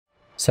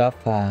Sup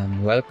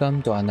fam,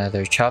 welcome to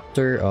another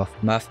chapter of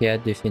Mafia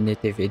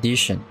Definitive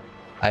Edition.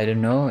 I don't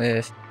know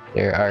if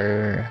there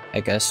are,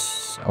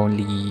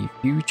 only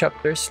few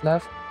chapters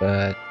left,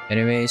 but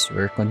anyways,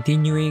 we're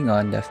continuing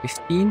on the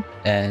 15th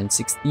and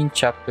 16th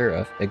chapter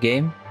of the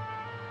game.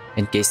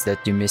 In case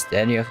that you missed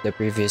any of the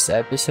previous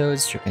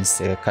episodes, you can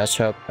still catch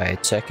up by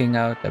checking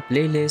out the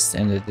playlist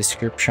in the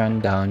description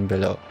down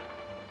below.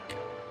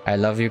 I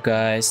love you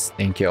guys,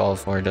 thank you all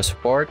for the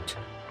support.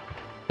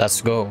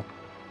 Let's go!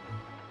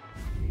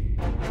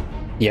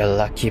 You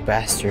lucky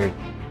bastard.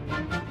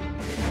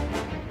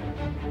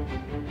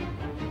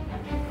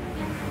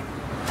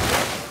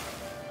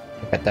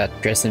 Look at that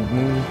crescent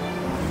moon.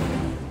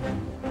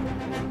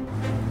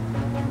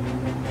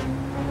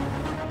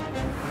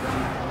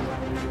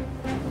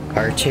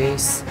 Car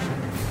chase.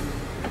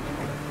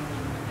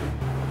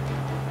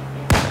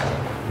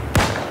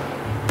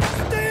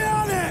 Stay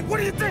on it! What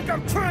do you think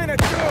I'm trying to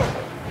do?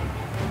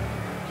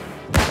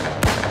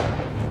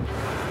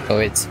 Oh,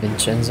 it's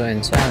Vincenzo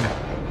and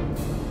Sam.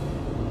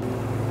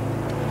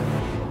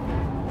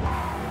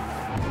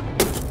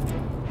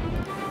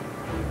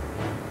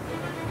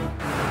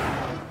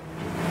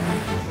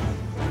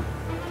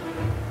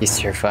 He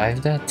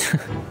survived that?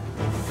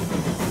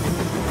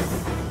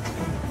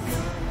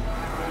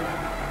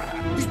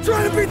 He's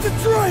trying to beat the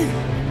train!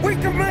 We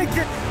can make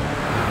it!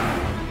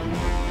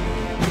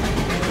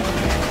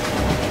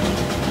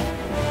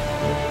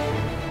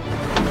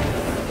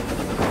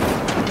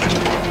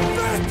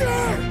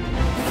 Faster!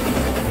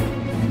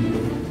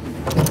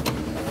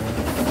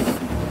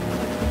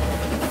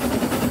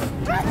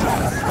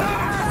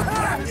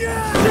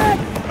 Shit!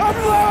 I'm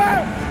lower!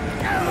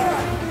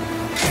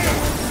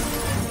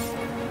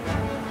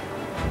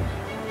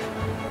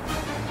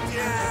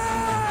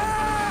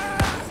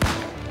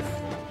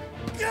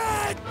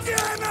 God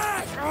damn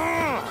it!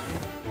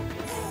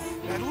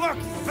 And look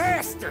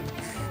faster!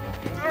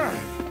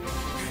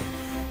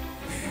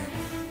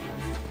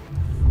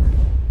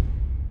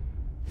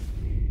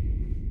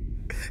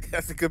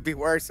 Guess it could be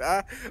worse,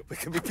 huh? We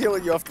could be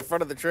peeling you off the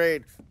front of the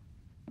train.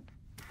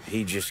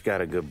 He just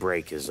got a good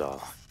break is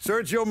all.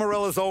 Sergio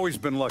Morella's always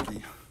been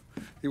lucky.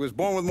 He was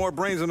born with more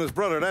brains than his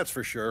brother, that's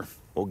for sure.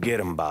 We'll get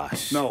him,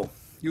 boss. No,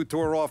 you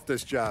tore off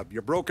this job.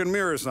 You're broken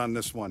mirrors on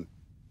this one.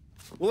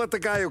 We'll let the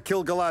guy who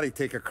killed Galati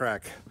take a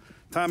crack.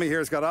 Tommy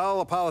here's got all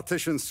the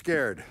politicians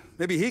scared.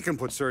 Maybe he can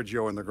put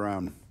Sergio in the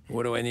ground.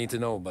 What do I need to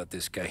know about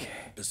this guy?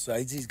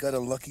 Besides, he's got a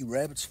lucky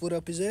rabbit's foot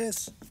up his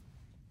ass.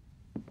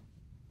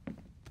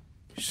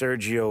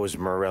 Sergio is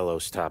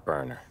Morello's top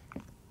earner.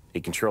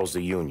 He controls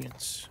the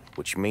unions,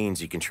 which means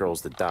he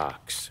controls the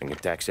docks and can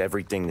tax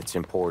everything that's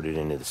imported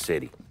into the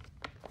city.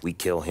 We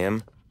kill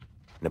him,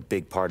 and a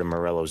big part of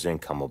Morello's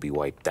income will be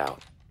wiped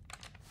out.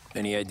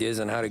 Any ideas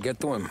on how to get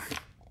to him?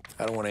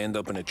 I don't want to end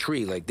up in a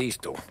tree like these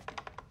two.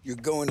 You're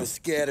going to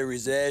scatter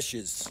his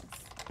ashes.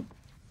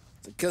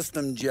 It's a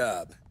custom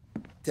job.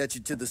 Attach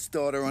it to the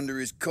starter under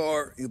his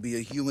car. He'll be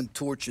a human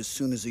torch as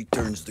soon as he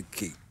turns the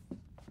key.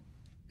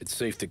 It's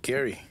safe to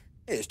carry.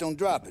 Hey, just don't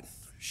drop it.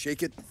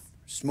 Shake it,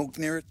 smoke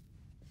near it.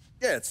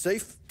 Yeah, it's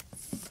safe.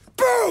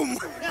 Boom!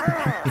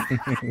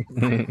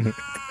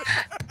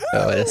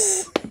 Oh,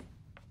 yes.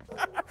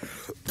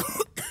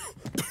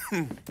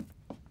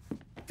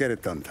 Get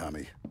it done,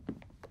 Tommy.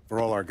 For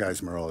all our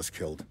guys Morella's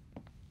killed.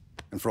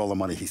 And for all the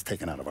money he's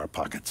taken out of our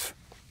pockets.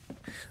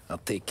 I'll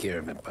take care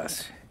of it,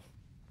 boss.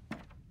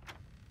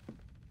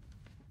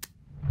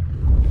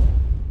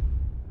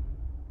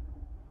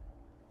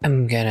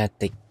 I'm gonna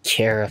take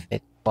care of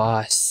it,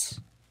 boss.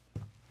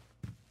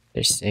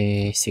 There's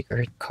a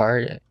secret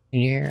card in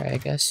here, I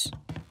guess.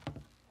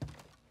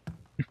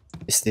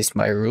 Is this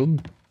my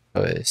room?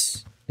 Or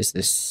is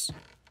this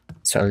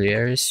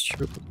Salieri's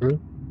room?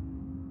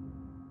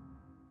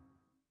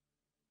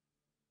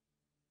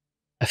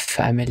 A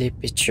family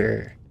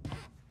picture.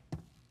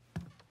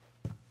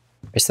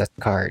 Where's that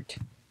card?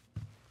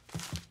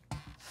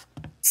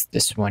 It's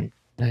this one.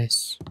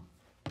 Nice.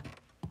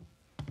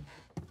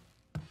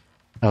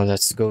 Now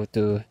let's go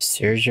to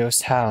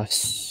Sergio's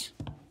house.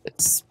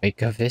 Let's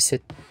make a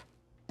visit.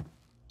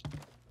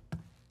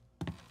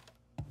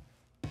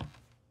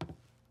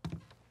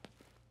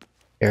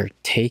 You're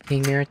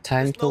taking your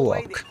time to walk.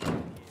 I used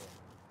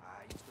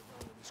to run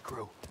with this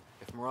crew.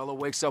 If Morello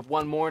wakes up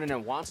one morning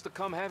and wants to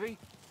come heavy,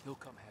 he'll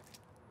come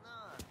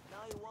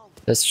heavy.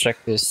 Let's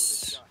check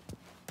this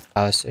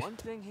house. One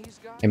thing he's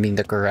got. I mean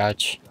the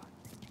garage.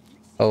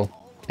 Oh,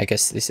 I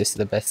guess this is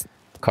the best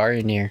car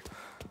in here.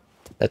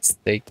 Let's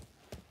take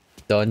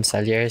Don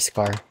Salieri's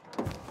car.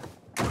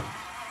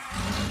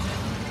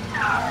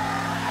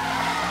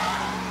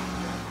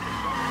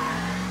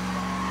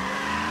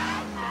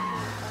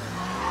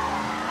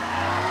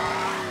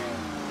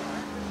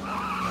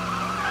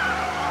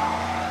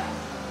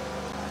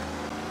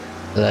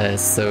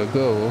 Let's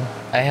go.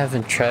 I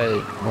haven't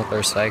tried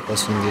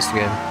motorcycles in this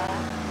game.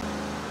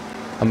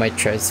 I might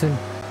try soon.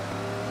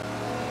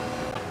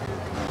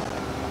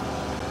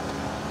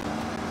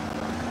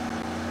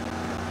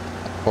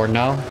 For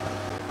now,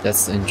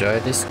 let's enjoy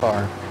this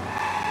car.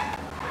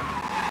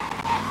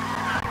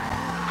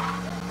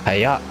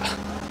 Hiya.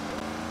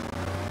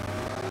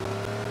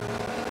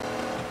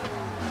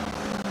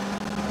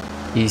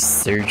 Is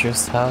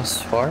Sergio's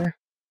house far?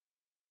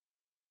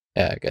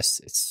 Yeah, I guess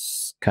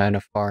it's kind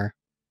of far.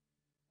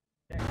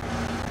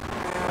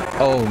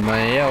 Oh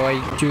my, yeah,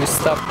 why did you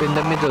stop in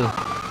the middle?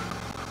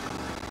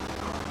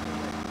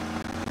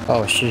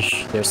 Oh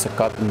shish, there's a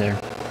cop in there.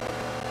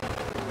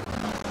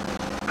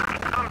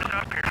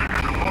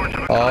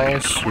 Oh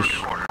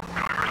shish.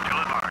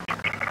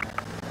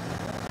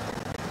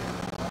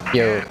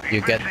 Yo,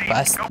 you get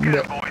past by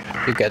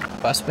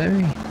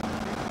me?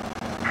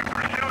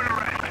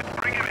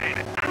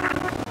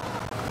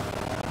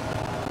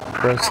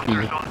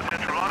 Broski.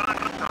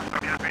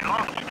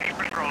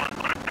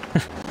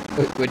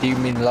 What do you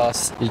mean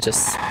lost? You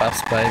just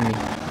passed by me.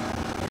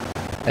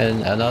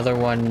 And another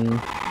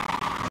one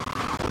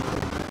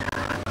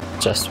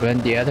just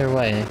went the other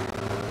way.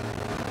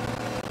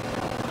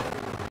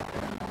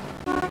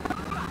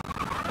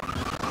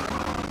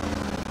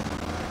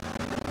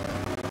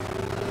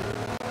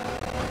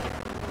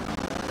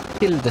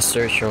 Kill the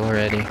search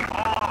already.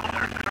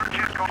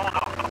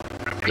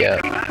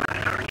 Yeah.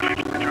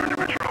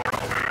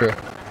 Sure.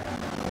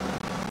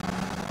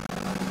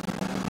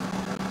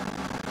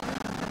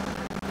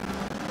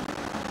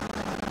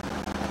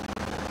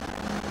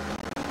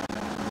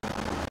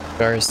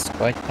 Car is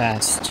quite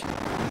fast.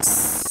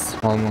 It's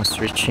almost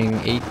reaching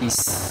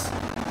 80s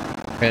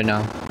right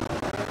now.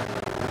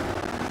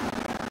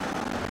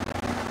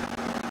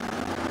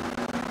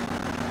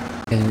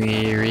 Can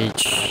we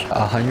reach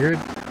 100?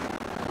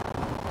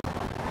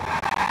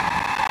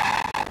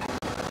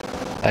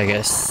 I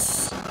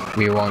guess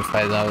we won't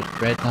find out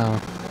right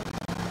now.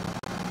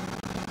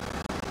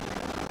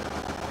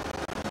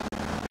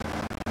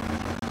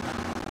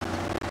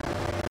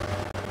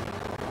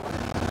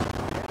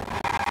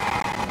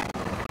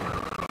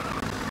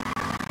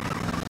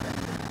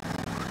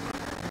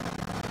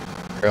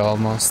 We're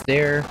almost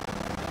there.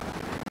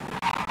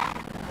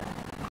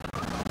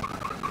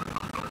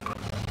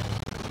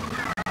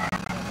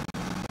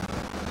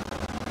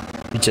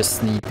 We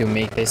just need to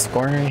make this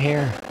corner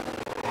here.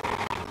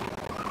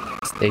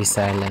 Stay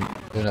silent.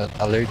 Do not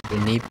alert the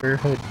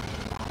neighborhood.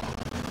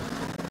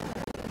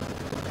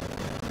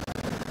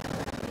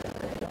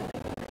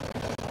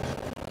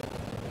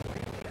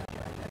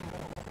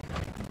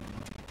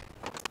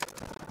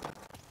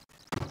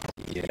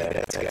 Yeah,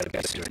 that's gotta be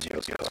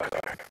Sergio's car.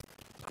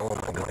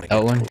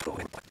 That one.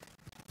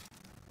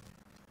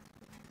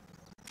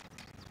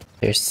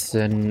 There's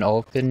an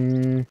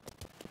open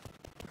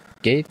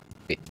gate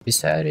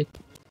beside it.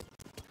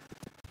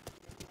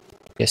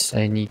 Guess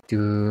I need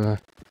to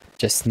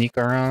just sneak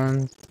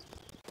around.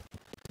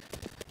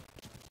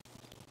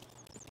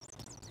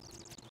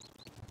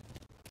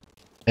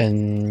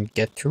 And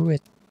get through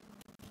it.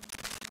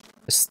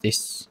 What's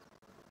this?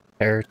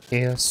 Fairy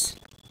tales.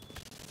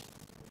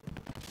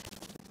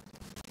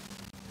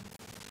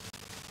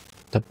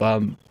 The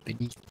bomb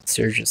beneath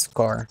Sergio's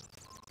car.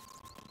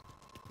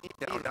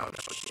 No,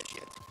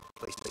 shit.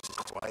 Place is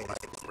quiet as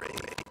the rain.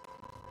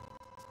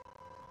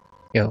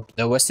 Yo,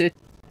 that was it?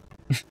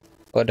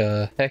 What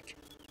the heck?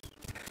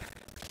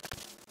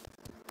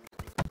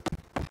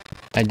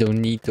 I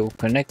don't need to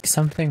connect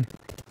something.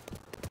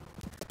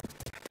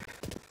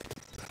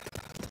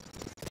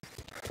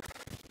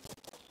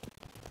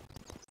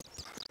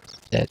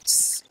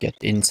 Let's get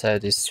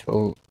inside this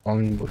phone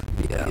booth.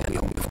 Yeah, we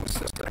almost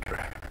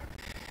there.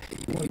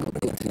 You want to go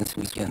dancing this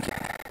weekend?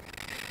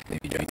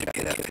 Maybe drink to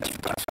get out of the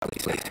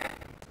possibly late.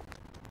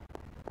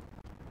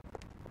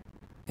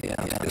 Yeah,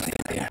 I'm still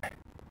in there.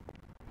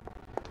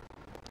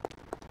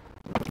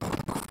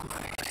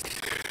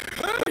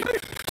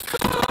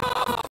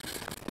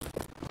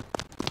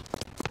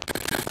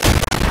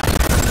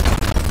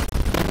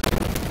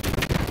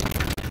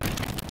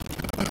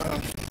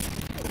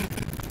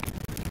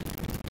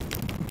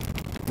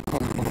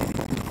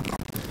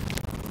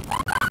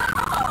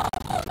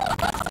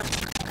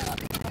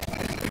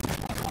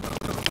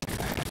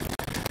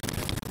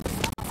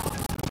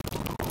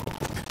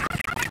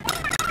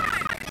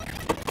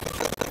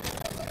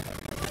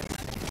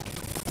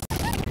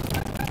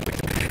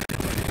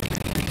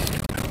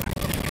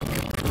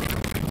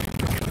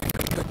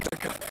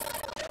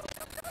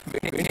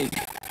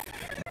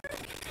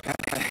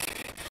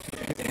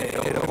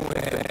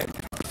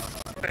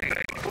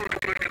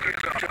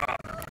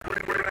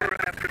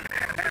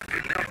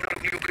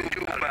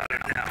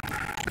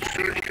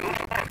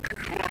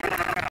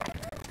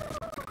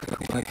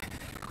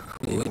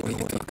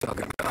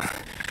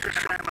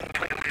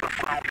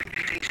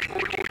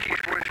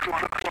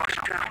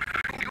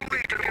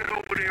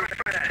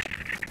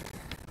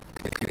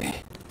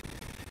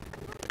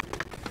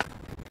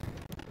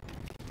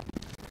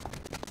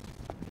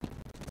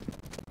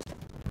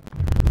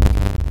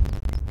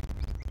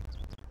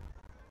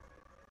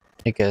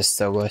 I guess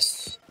that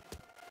was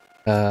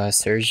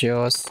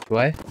Sergio's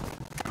wife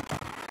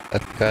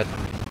that got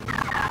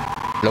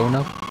blown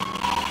up.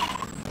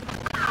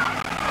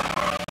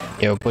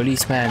 Yo,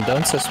 policeman,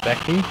 don't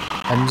suspect me.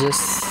 I'm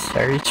just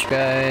a rich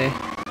guy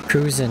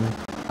cruising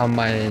on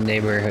my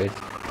neighborhood.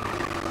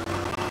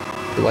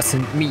 It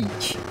wasn't me.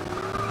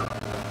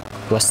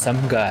 It was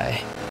some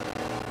guy.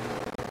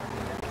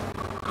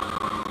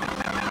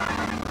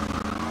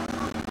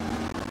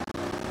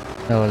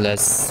 So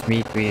let's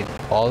meet with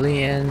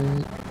Ollie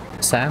and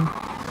Sam.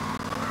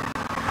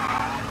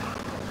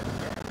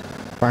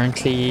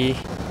 Apparently,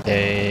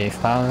 they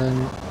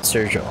found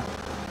Sergio.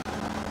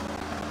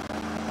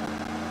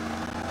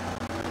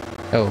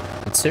 Oh,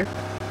 it's here?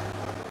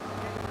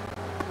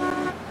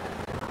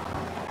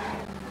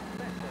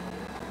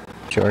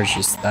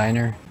 George's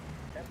Diner.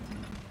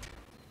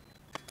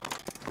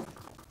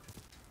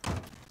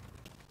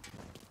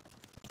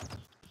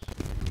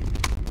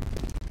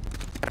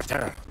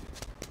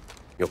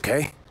 You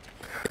okay?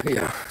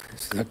 Yeah,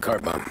 it's a car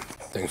bomb.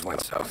 Things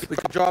went south. We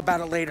can draw about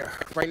it later.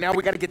 Right now,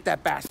 we gotta get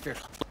that bastard.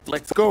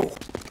 Let's go.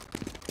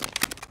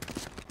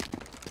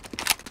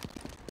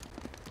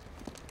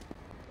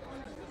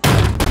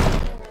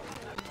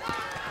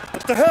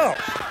 What the hell?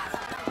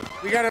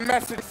 We got a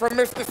message from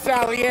Mr.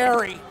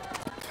 Salieri.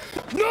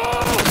 No!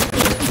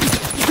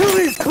 Kill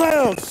these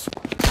clowns!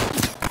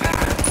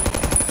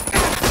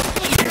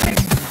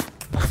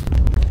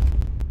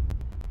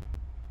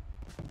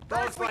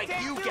 Those like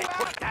you get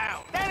put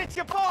down. Then it's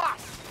your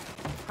boss.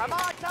 Come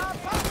on, Tom.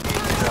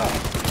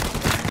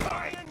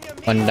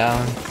 One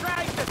down.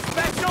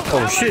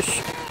 Oh,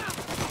 shish.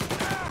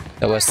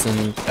 That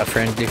wasn't a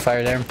friendly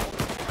fire there.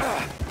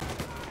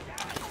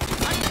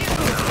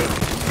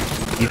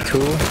 You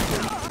two.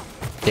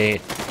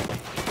 Dead.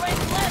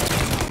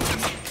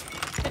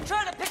 They're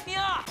trying to pick me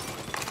off.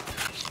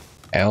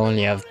 I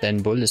only have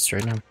 10 bullets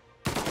right now.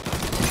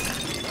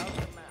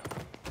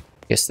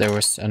 Guess there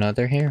was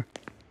another here.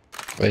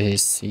 What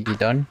is he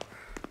done?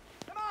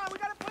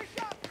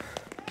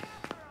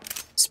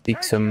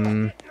 Speak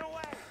some.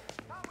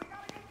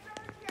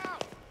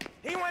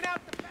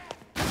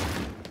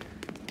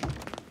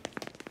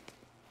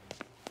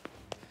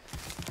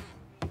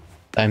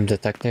 I'm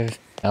detective.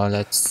 Now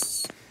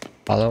let's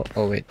follow.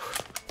 Oh wait.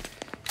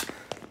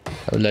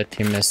 I'll let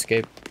him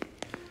escape.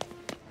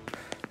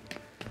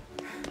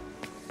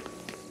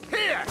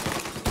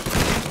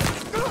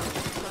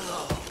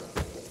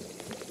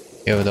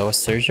 Yo, that was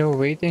Sergio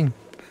waiting.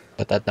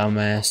 But that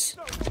dumbass.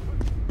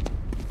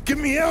 Get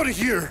me out of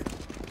here!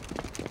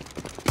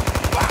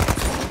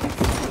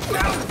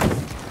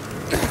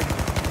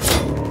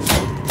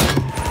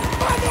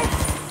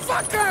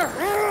 Motherfucker!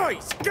 Oh,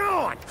 he's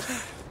gone!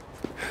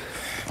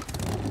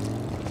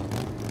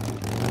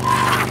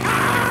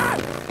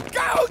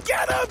 Go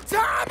get him,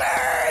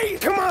 Tommy!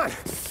 Come on!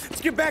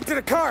 Let's get back to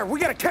the car. We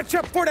gotta catch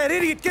up before that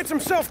idiot gets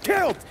himself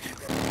killed!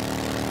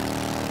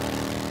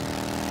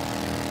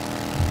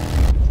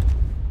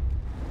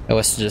 I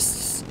was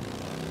just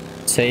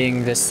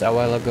saying this a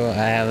while ago.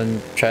 I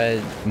haven't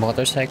tried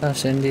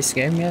motorcycles in this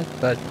game yet,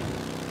 but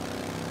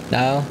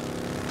now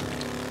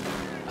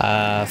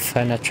I've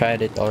kinda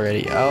tried it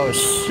already. Oh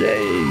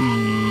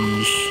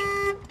sheesh.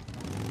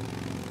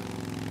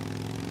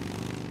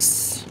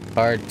 It's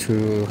hard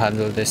to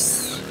handle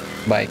this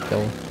bike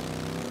though.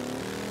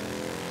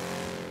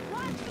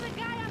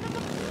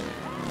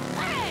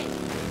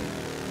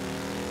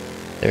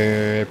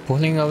 They're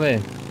pulling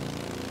away.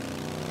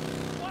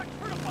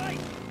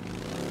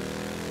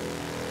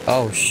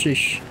 Oh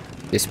sheesh,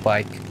 this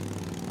bike,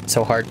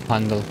 so hard to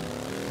handle,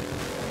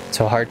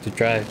 so hard to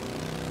drive.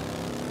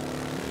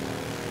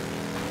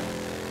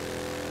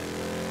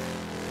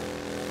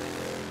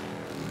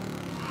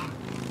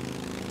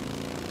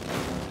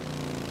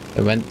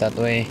 I went that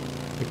way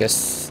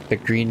because the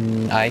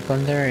green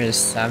icon there is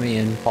Sammy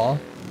and Paul.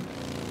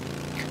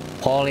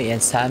 Paulie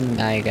and Sam,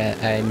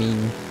 I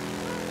mean.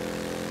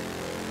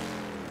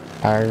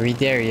 Are we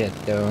there yet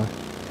though?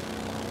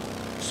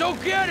 So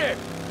get it!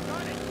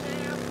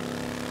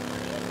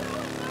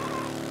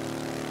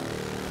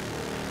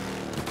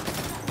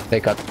 They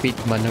got beat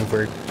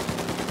maneuvered.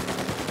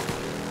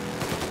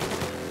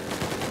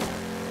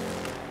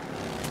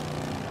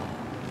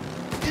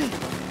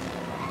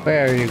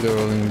 Where are you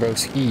going,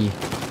 broski?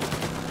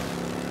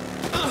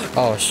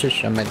 Oh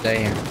shish, I might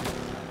die here.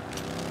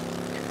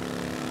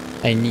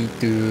 I need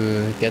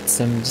to get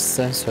some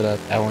distance so that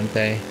I won't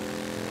die.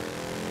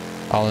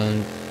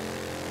 I'll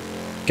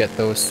get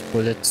those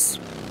bullets.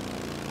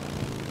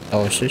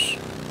 Oh shish.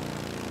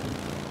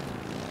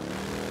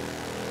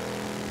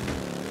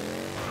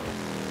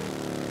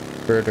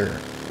 Further.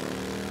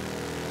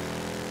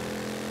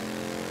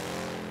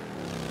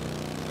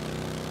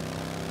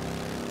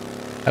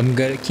 I'm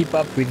gonna keep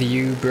up with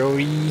you,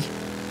 Brody.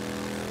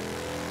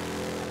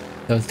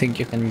 Don't think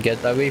you can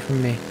get away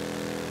from me.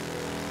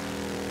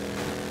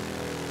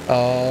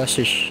 Oh,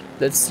 shish.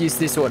 Let's use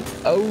this one.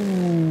 Oh.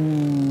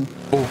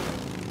 Oh.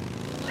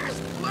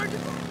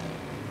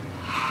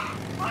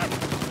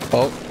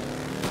 Oh.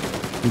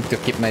 Need to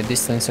keep my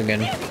distance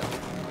again.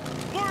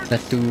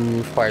 Not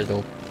too far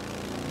though.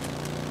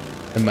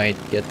 I might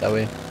get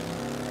away.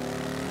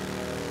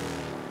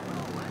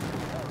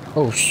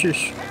 Oh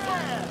shush.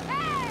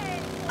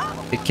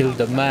 They killed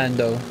the man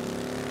though.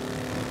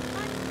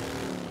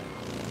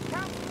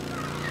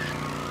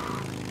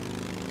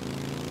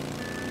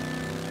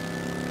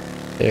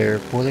 They're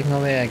pulling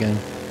away again.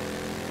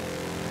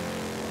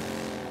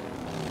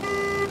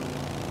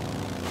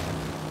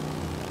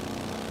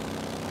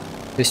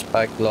 This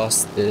bike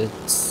lost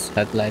its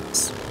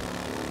headlights.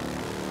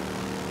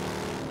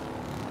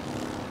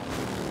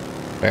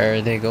 Where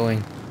are they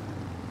going?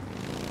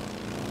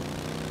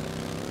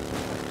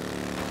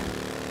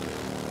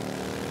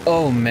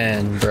 Oh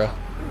man, bro.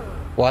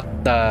 What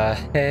the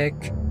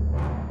heck?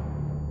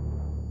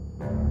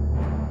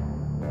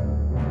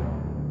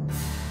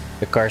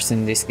 The cars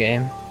in this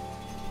game,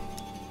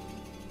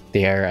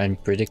 they are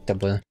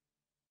unpredictable.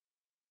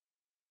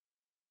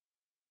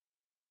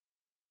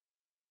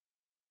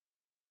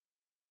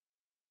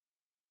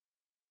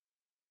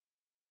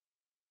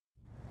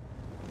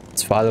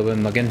 Let's follow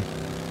him again.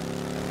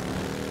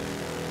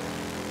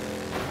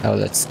 Now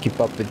let's keep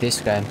up with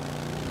this guy.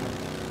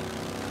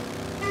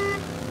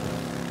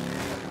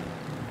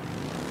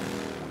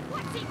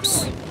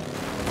 Oops.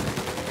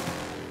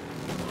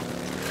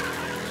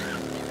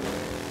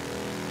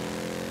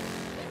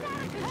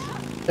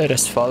 Let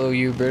us follow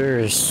you,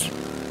 brothers.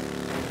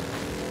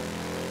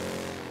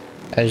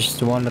 I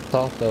just want to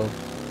talk though.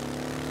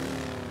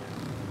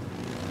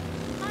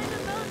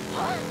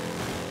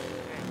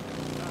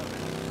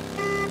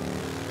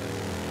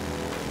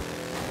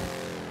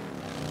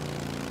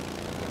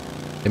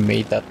 They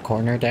made that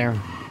corner there.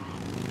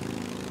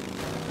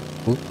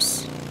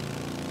 Oops.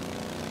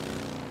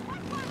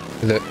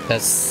 Look,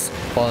 that's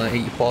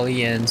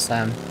Polly and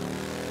Sam.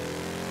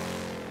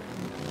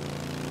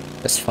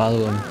 Let's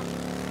follow him.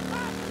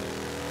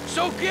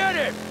 So get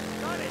it!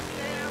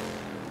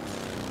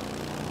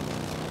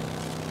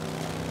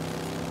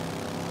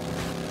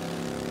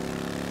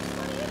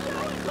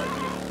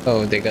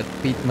 Oh, they got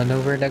Pete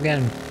maneuvered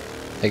again.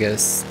 I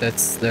guess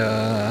that's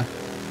the...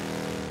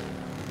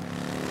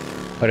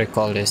 what do I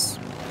call this?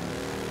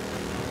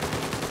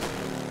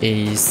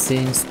 A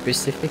scene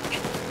specific?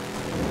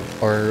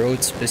 Or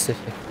road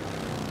specific?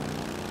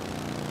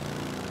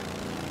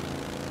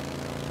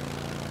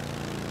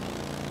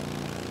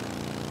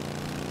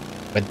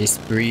 But this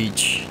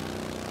bridge...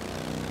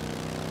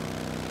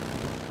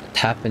 what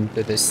happened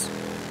to this?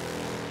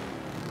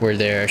 Were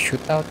there a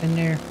shootout in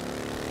there?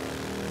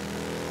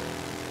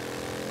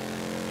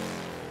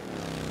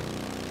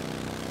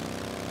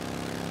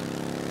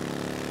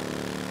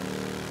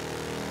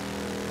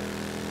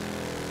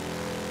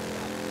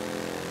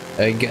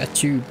 I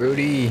got you,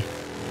 Brody.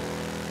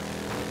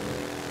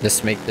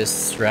 Let's make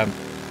this ramp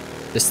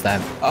this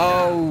time.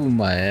 Oh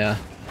my!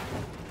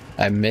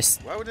 I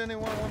missed. Why would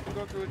anyone want to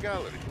go to a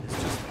gallery?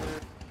 It's just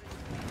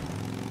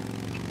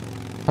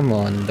Come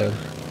on, though.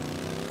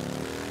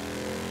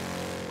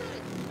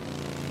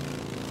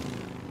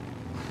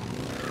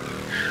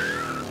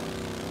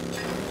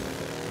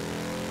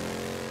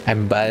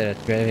 I'm bad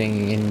at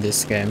driving in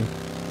this game.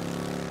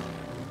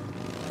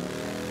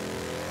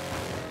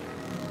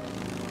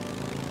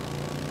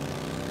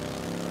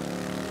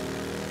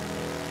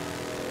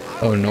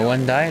 Oh, no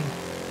one died?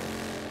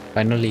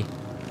 Finally.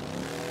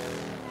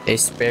 They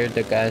spared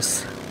the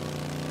guys.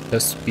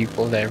 Those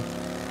people there.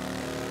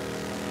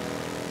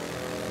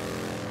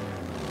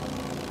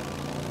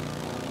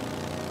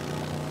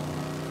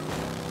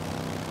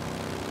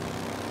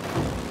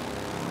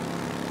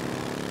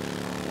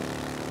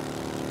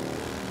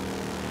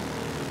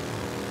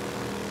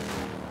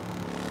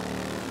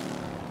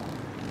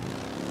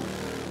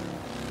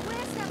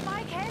 Where's that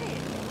bike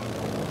headed?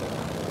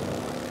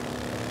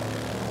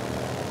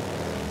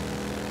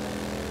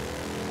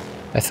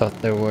 I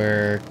thought there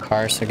were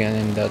cars again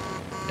in that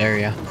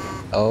area.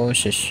 Oh,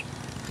 shish.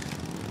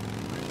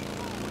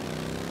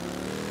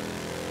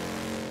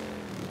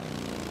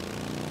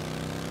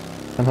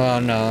 Oh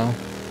no.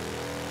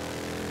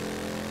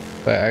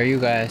 Where are you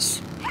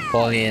guys?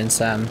 Polly and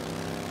Sam.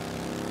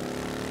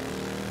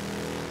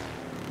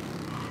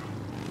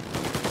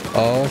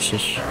 Oh,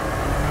 shish.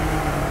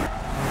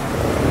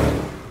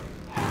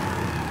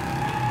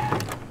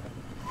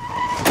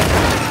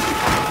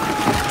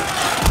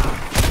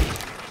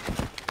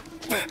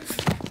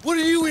 What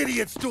are you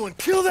idiots doing?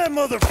 Kill that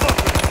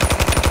motherfucker!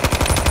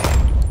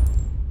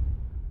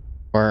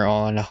 We're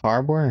on a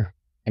harbor.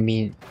 I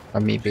mean, or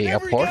maybe a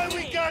port.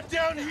 We got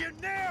down here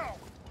now.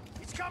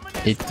 He's coming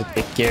Need to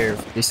take care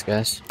of these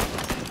guys.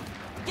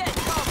 Get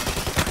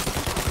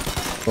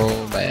covered.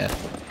 Oh, bad.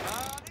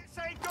 This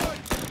ain't good.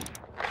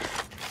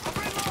 I'm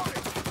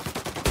reloading.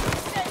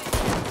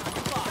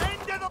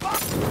 Into the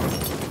box.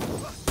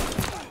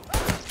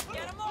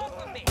 Get him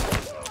off of me.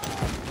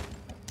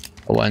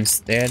 One's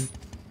dead.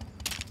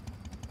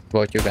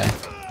 What about you guys?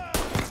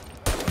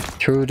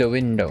 Through the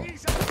window.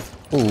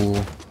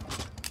 Ooh.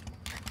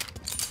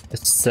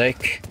 That's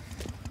sick.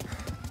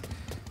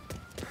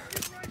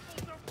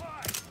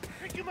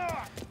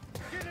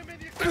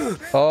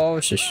 Oh,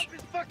 shish.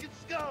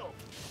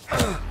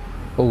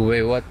 Oh,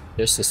 wait, what?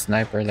 There's a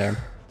sniper there.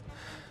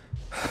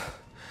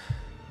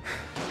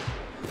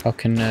 How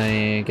can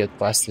I get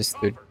past this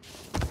dude?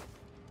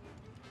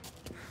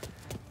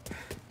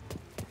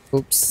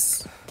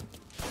 Oops.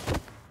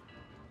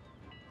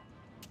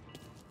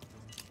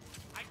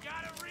 I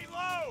gotta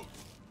reload.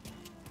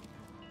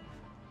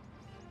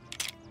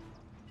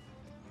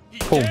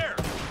 Boom.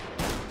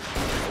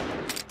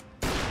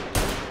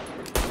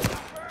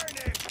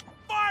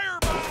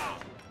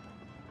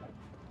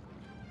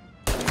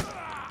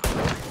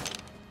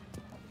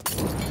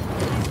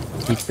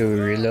 Need to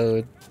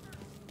reload.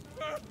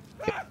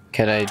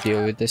 Can I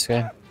deal with this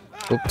guy?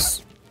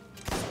 Oops.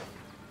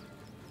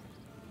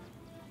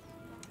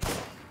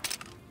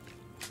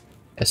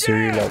 Has to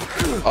reload.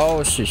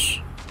 Oh,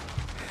 shish.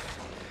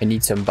 I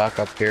need some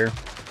backup here.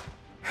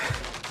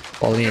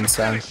 Only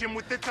inside.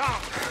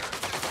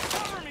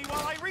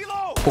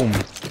 Boom.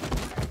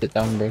 Sit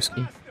down,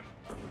 broski.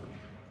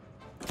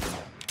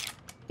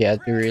 You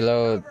had to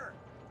reload.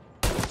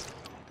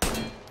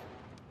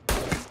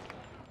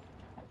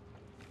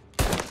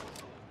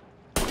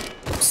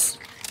 Oops.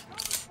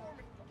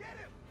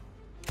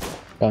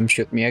 Come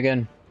shoot me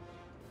again.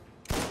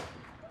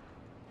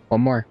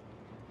 One more.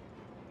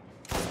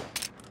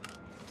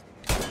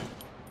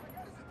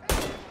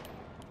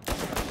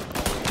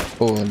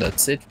 Oh,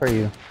 that's it for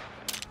you.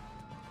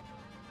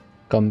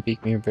 Come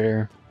pick me,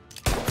 brother.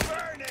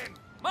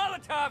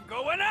 Molotov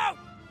going out.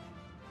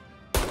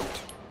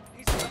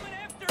 He's coming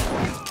after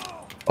me.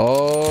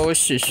 Oh,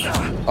 shish.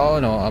 Oh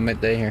no, I might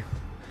die here.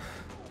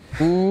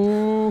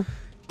 Ooh.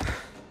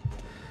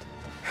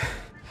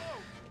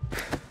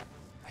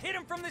 I hit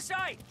him from the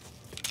side.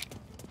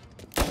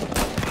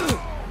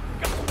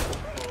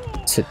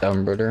 Sit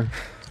down, brother.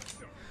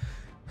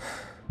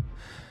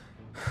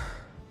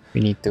 We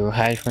need to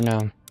hide for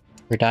now.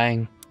 We're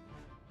dying.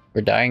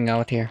 We're dying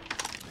out here.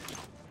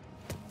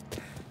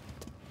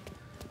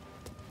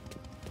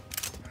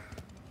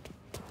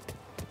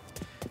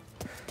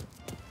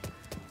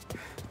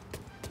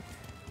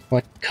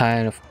 What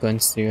kind of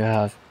guns do you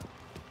have?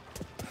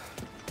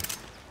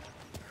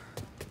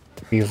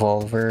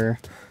 Revolver.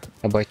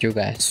 How about you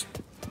guys?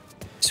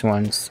 This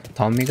one's a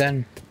Tommy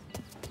gun.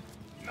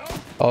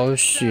 Oh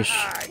shish.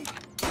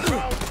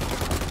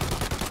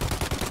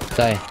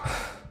 Die.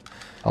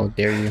 How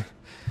dare you.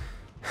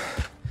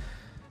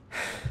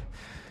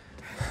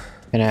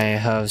 Can I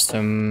have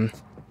some,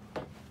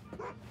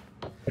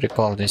 what do you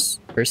call this,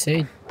 first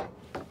aid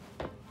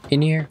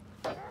in here?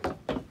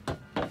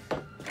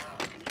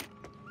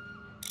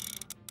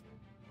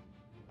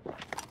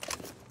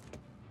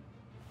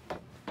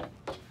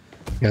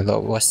 Yeah, that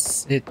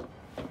was it.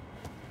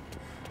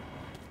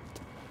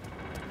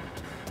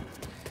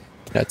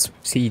 Let's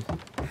proceed.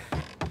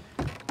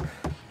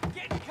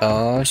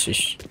 Oh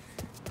shish.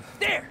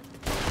 There.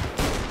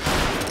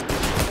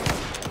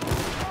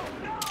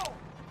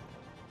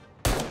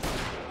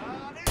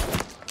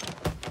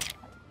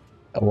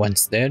 That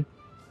one's dead.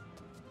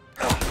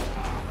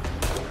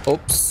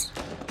 Oops.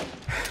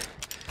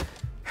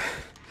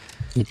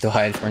 Need to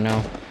hide for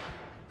now.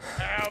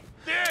 Have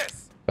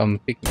this. Come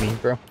pick me,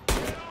 bro.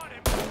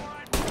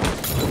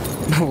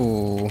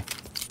 Ooh.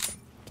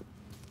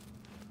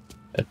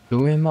 That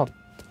blew him up.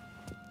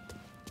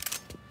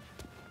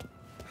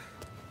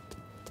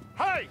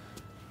 Hey.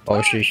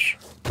 Oh sheesh.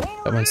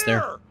 That one's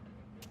there.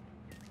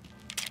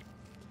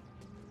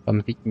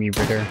 Come pick me,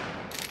 brother.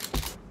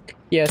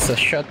 Yes, a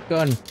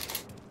shotgun.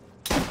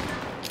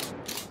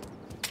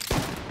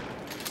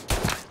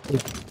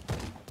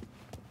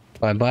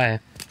 Bye bye.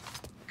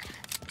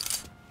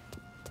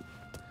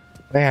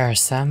 Where are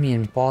Sammy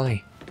and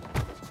Polly?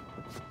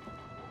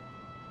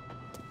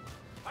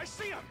 I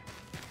see him.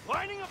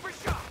 Lining up a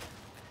shot.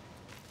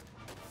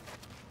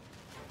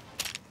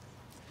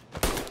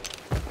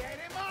 Get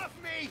him off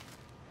me.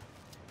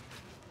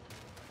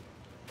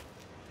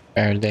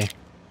 Where are they?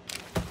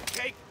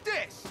 Take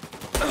this.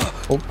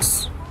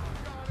 Oops.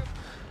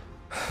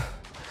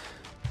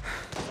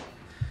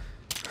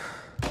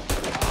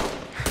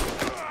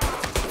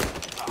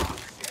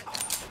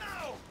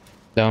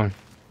 Down.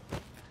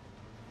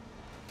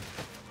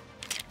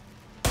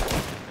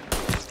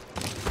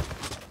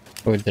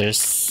 Oh,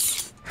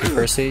 there's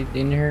first aid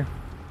in here.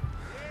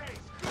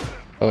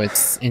 Oh,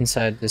 it's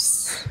inside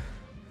this.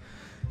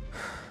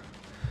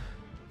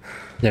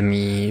 Let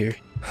me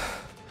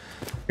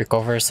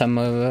recover some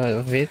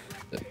of it.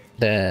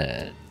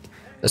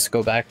 Let's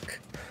go back.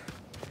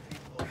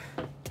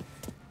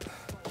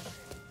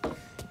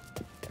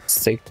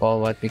 Let's take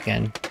all what we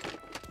can.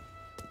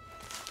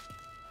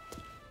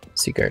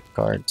 Cigarette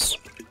cards.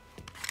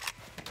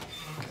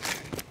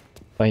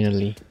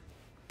 Finally.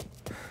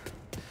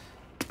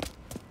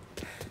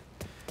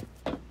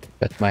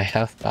 Got my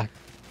health back.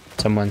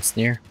 Someone's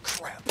near.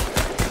 Crap.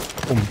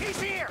 Boom.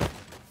 He's here.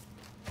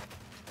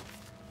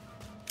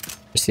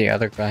 Where's the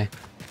other guy?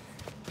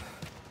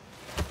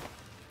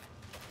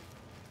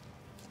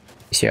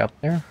 Is he up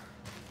there?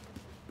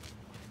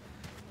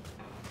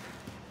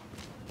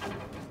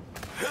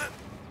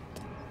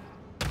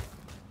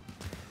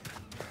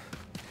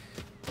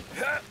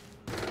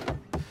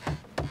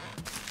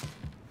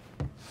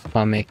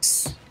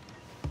 Comics.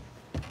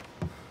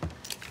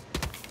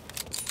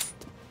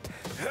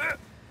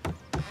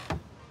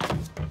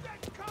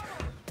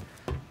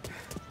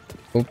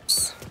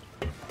 Oops.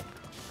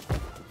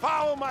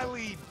 Follow my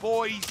lead,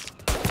 boys.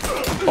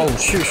 Oh,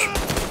 shush.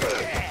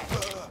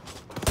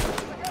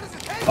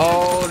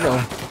 Oh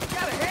no.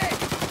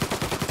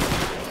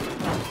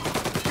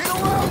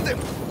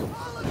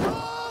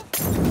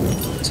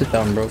 Sit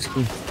down,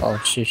 broski. Oh,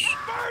 sheesh.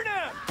 Burn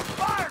him!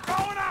 Fire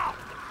going out!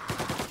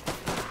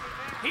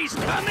 He's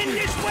coming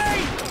this way!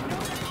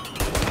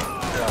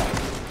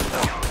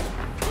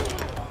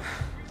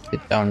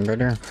 Sit down,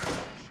 brother.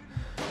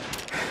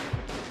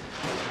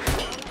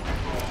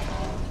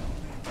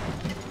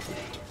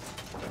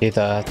 Did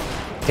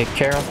take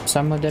care of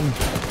some of them?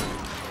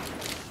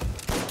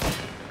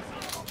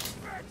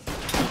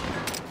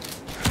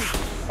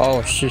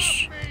 Oh,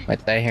 sheesh.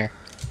 Might die here.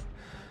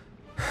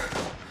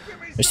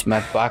 There's my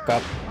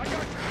backup.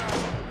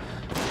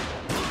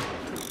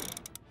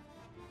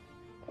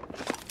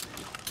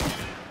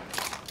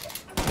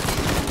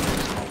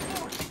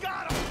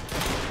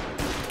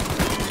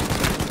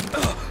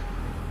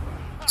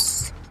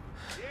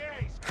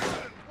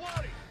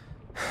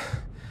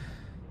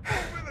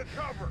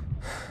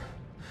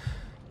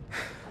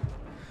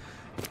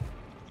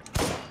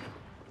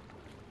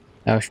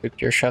 Now shoot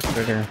your shot,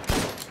 brother.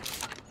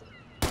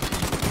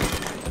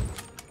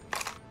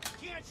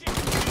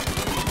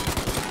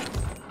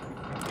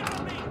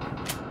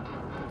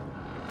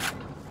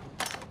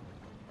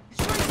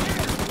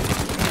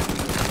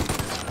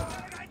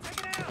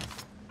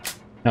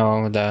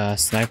 No, the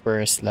sniper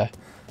is left.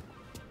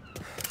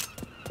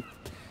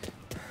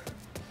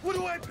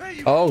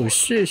 Oh,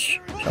 sheesh.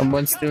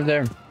 Someone's still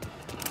there.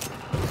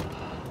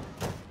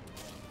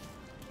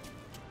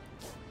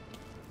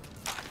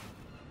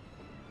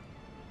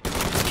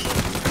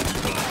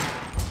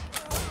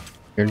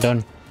 You're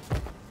done.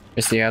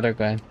 Where's the other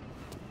guy?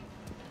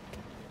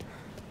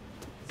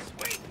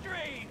 Sweet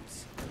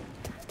dreams!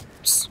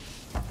 Psst.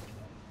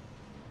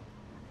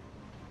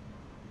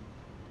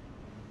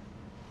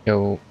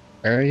 Yo,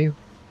 where are you?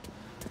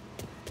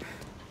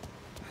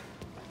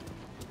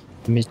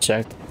 Let me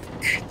check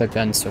the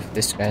guns of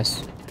these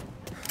guys.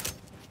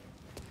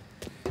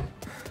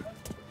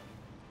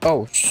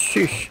 Oh,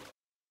 sheesh.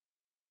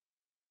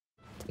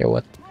 Yo,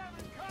 what?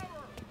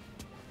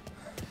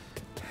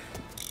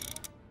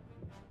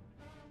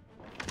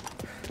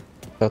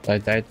 Thought I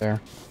died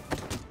there.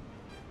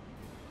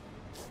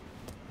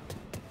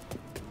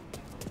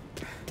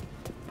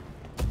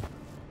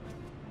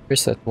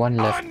 There's that one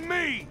left. On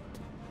me!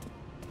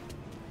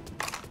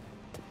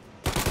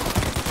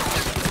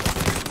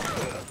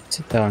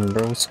 Sit down,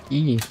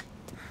 broski.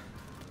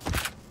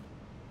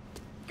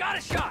 Got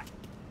a shot!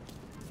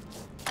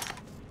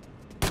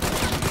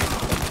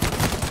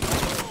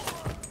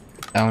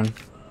 Down.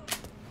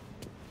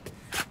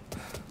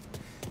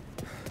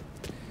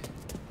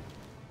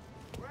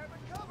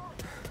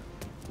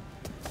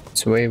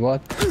 So wait,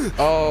 what?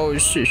 Oh,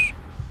 sheesh.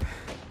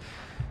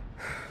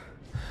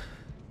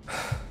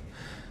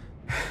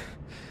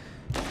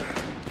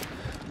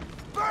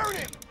 Burn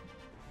him!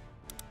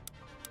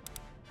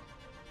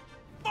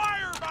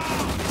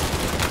 Fireball!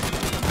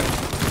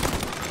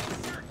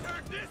 Sure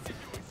turned this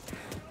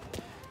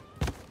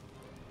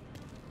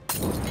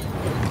into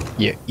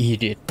a You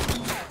idiot.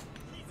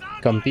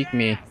 Come pick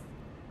me.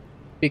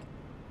 Pick.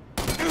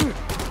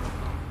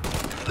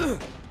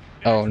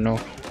 Oh no.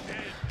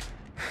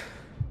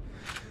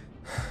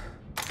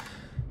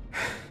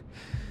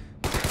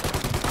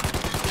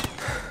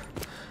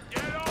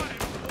 Get on him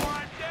before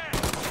I'm dead!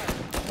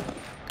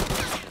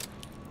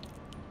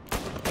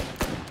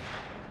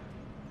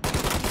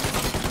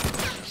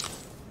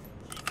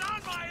 He's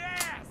on my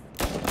ass!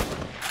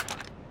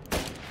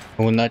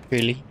 Oh, not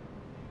really.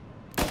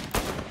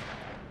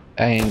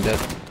 And that.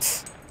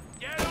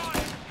 Get on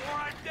him before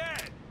I'm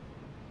dead!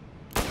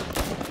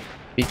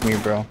 Pick me,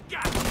 bro.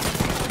 Got him.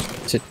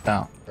 Sit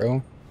down,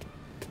 bro.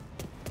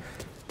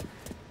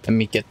 Let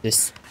me get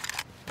this.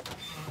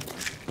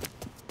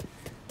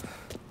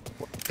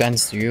 What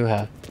guns do you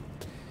have?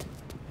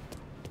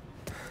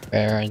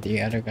 Where are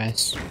the other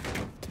guys?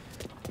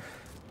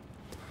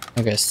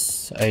 I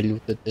guess I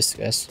looted this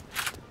guys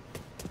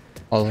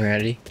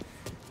already.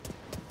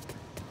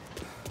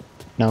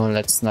 No,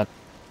 let's not.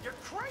 You're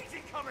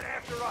crazy coming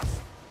after us!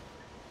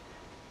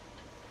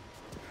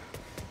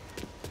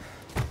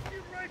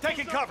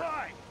 Taking cover!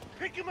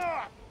 Pick him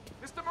up!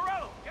 Mr.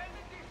 Morello, get in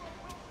the depot!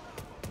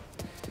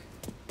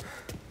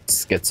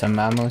 Let's get some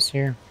ammos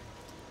here.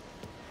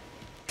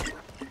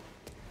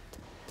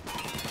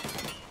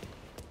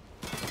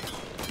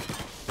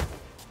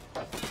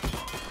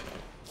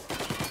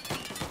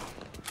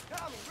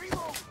 Tommy,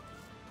 reload!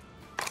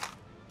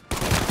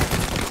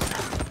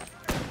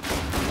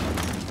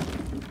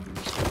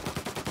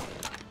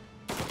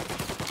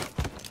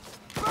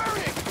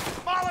 Burning!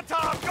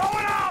 Molotov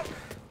going out!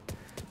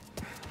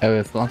 I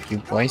will flank you,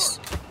 boys.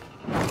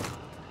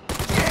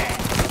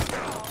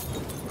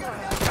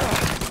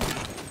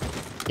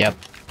 Yep,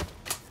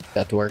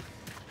 that worked.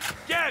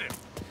 Get him!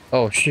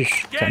 Oh,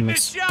 sheesh. Get in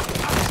this shot!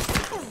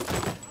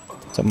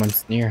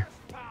 Someone's near.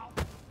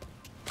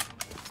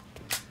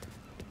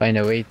 Find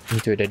a way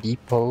into the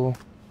depot.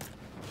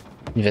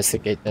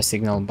 Investigate the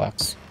signal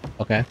box.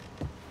 Okay.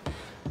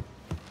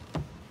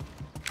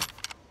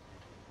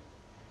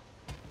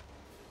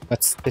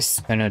 What's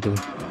this gonna do?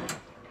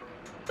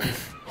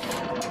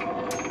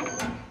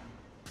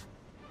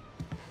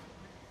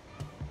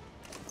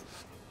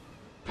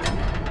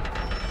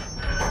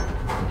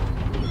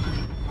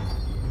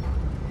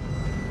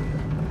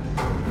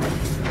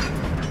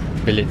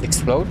 Will it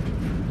explode?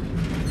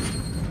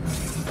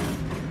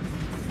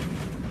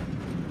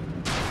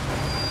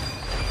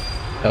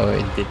 Oh,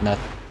 it did not.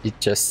 It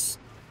just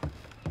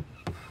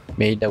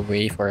made a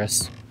way for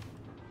us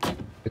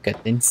to get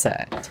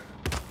inside.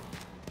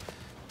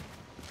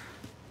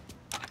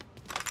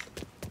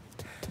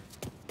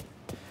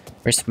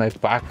 Where's my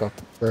backup,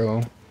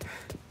 bro?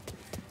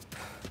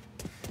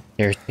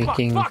 They're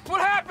thinking... Fuck,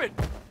 what happened?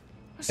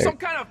 Some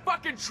kind of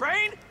fucking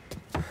train?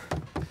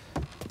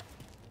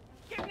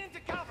 Getting into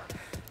cover.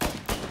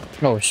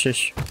 Oh,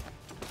 shush.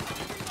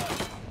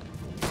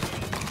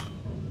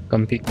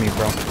 Come pick me,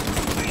 bro.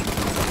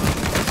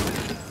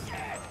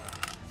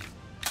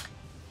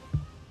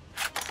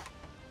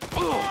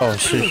 Oh,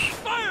 shush.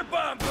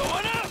 Firebomb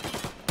going up.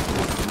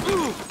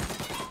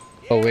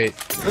 Oh, wait.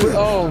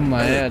 Oh,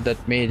 my god,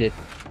 that made it.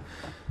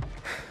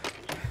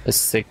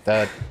 Let's take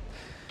that.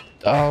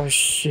 Oh,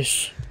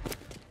 shush.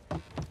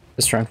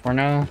 Let's run for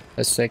now.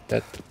 Let's take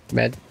that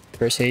med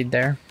first aid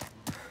there.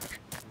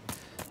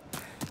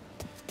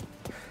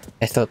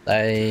 I thought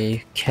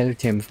I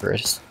killed him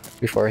first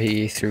before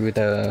he threw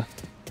the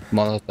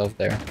Molotov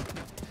there.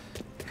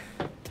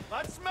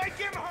 Let's make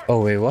him hurt.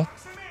 Oh, wait, what?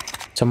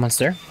 Someone's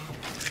there?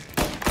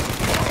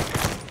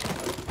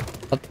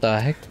 What the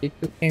heck did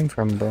you came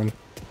from, bro?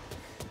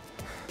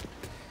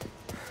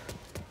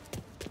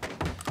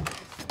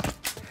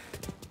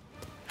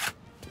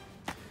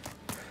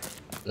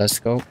 Let's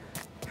go.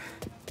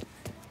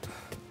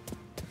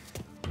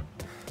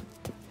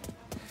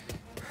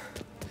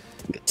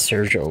 Get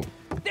Sergio.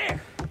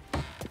 There.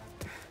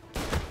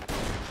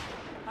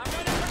 I'm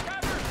running for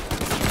cover.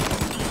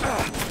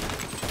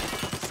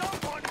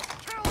 Someone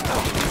kill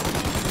him.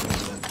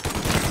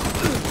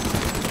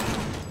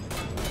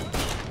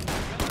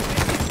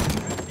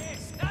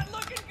 It's not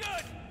looking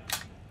good.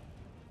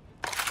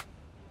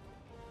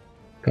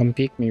 Come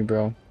pick me,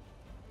 bro.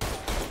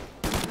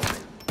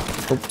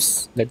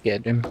 Oops, let's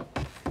get him.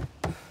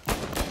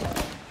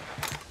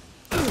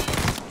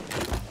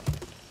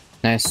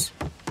 Nice.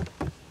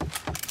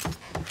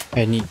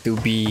 I need to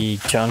be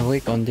John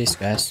Wick on this,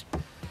 guys.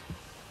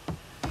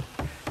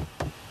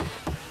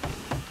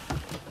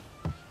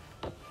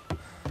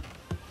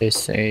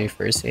 There's a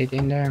first aid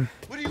in there.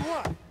 What do you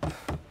want?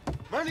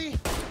 Money?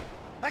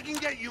 I can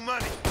get you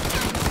money.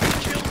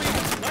 Kill me,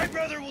 my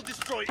brother will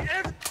destroy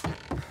every...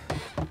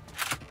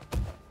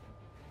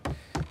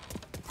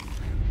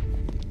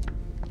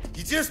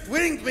 You just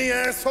winged me,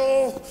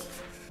 asshole!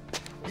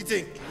 You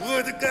think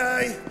you're the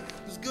guy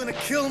who's gonna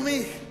kill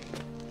me?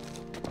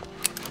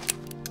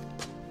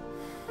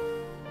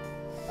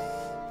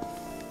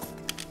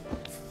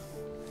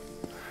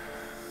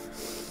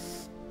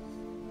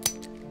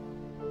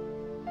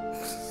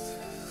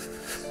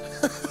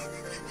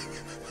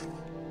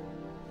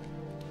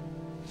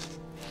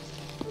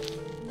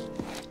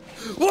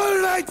 What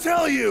did I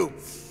tell you?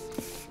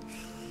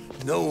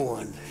 No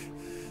one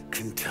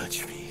can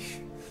touch me.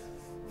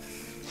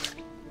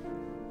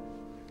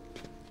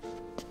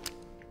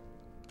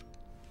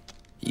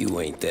 You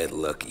ain't that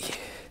lucky,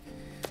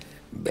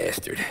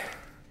 bastard.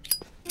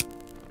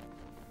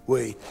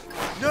 Wait.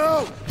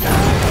 No!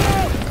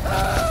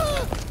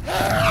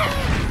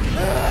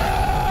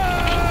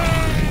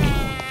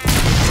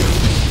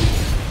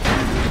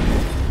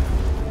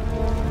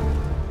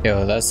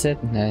 Yo, that's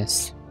it.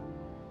 Nice.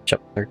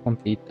 Chapter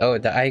complete. Oh,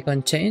 the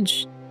icon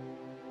changed?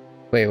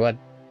 Wait, what?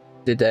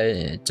 Did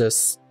I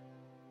just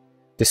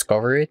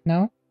discover it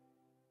now?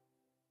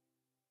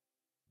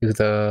 Do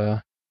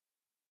the...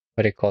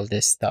 what do you call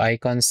this? The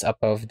icons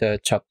above the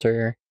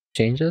chapter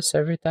changes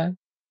every time?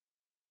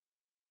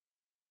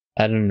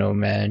 I don't know,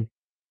 man.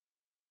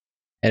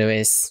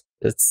 Anyways,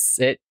 that's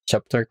it.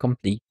 Chapter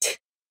complete.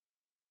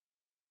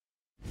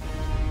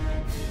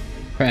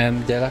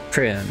 Creme de la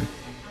creme.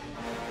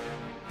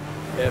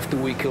 After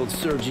we killed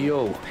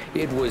Sergio,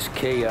 it was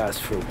chaos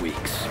for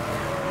weeks.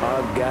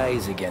 Our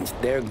guys against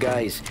their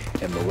guys,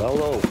 and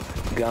Morello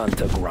gone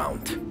to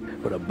ground.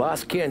 But a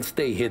boss can't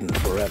stay hidden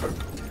forever.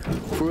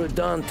 For a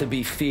Don to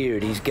be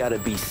feared, he's gotta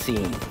be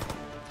seen.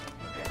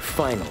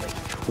 Finally,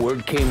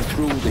 word came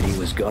through that he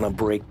was gonna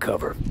break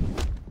cover.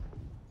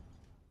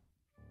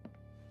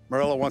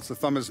 Morello wants to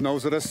thumb his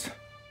nose at us.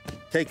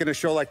 Taking a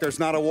show like there's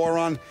not a war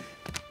on,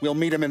 we'll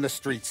meet him in the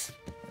streets.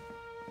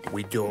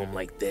 We do him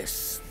like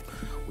this.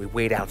 We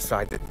wait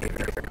outside the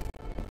theater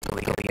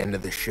till the end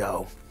of the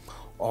show.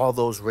 All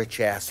those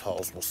rich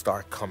assholes will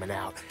start coming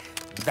out.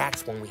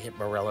 That's when we hit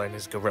Morello and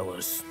his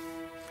guerrillas.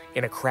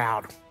 In a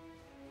crowd.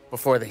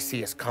 Before they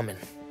see us coming.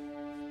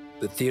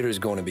 The theater's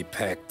going to be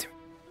packed.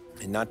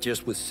 And not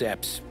just with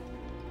saps.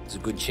 There's a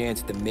good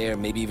chance the mayor,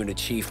 maybe even the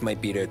chief,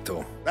 might be there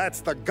too.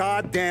 That's the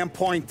goddamn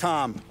point,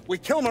 Tom. We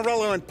kill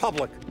Morello in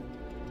public.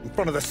 In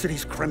front of the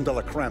city's creme de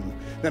la creme.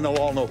 Then they'll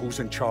all know who's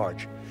in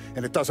charge.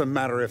 And it doesn't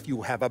matter if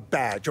you have a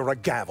badge or a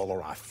gavel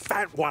or a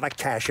fat wad of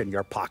cash in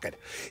your pocket.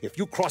 If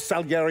you cross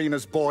Salieri and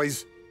his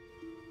boys,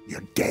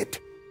 you're dead.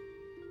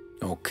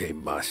 Okay,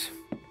 boss.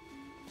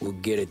 We'll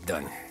get it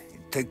done.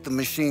 Take the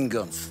machine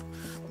guns.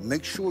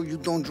 Make sure you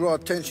don't draw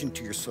attention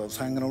to yourselves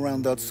hanging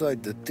around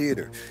outside the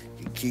theater.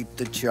 You keep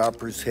the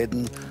choppers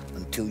hidden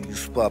until you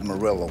spot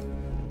Morello.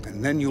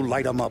 And then you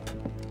light them up.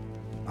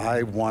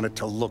 I want it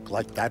to look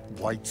like that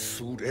white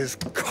suit is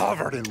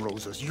covered in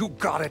roses. You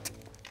got it?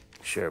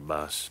 Sure,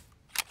 boss.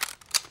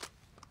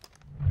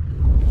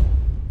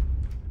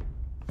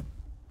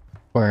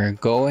 We're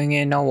going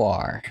in a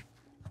war.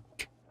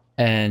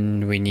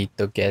 And we need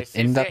to get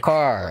in the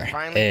car.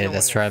 Hey,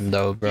 that's right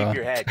though, bro. Keep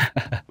your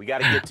head. We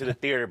gotta get to the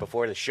theater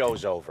before the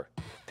show's over.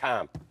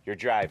 Tom, you're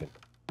driving.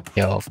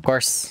 Yo, of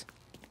course.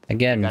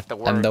 Again,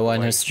 I'm the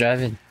one who's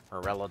driving.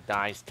 Morello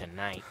dies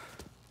tonight.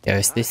 Yo,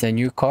 is this a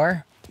new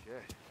car?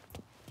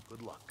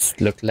 Good luck.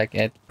 Look like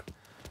it.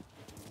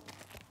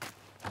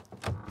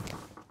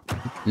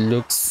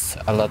 Looks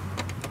a lot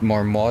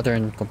more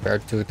modern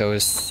compared to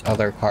those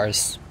other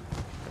cars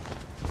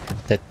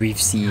that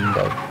we've seen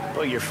though.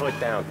 Put your foot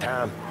down,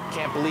 Tom.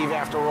 Can't believe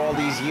after all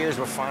these years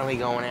we're finally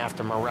going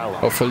after Morello.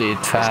 Hopefully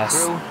it's fast.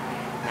 His crew,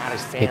 not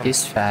his family. It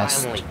is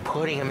fast. Finally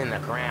putting him in the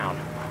ground.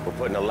 We're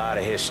putting a lot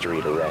of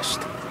history to rest.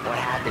 What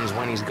happens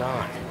when he's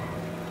gone?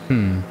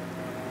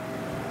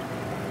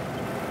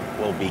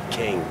 We'll be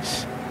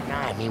kings.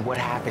 Nah, I mean, what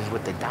happens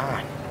with the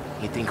Don?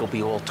 You think he'll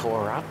be all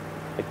tore up?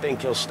 I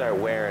think he'll start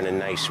wearing a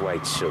nice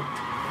white suit.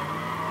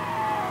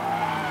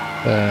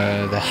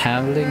 The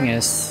handling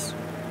is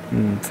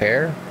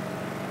fair.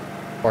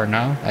 For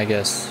now, I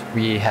guess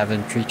we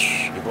haven't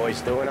reached You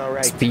boys doing all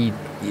right? speed.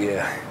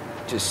 Yeah,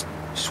 just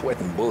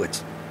sweating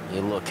bullets.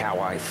 You look how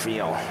I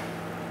feel.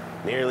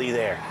 Nearly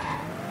there.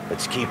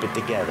 Let's keep it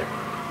together.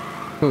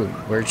 Ooh,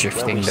 we're When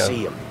drifting we though.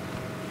 see him,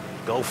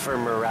 go for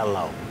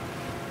Morello.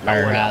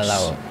 No one else.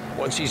 Morello.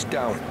 Once he's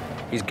down,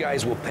 these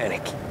guys will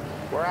panic.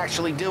 We're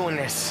actually doing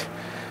this.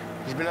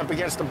 He's been up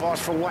against the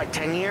boss for what,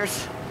 10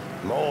 years?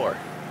 More.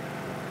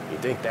 You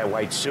think that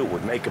white suit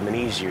would make him an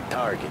easier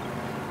target?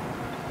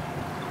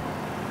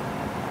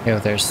 Yo,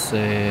 there's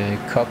a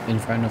cop in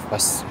front of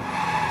us.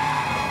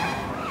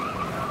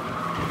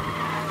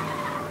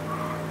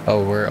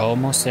 Oh, we're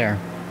almost there.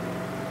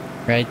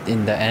 Right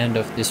in the end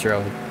of this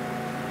road.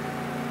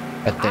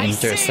 At the I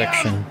see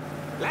intersection. him.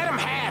 Let him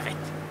have it.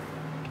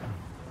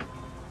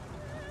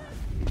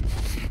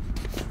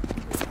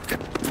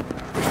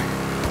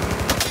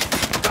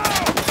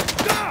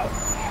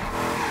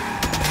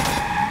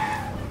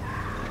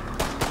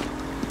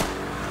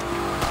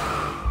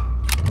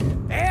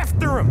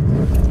 After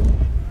him!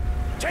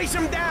 Chase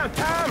him down,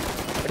 Tom!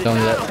 Don't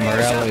let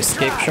Morello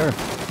escape, sure.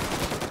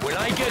 When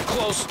I get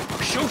close,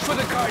 shoot for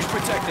the cars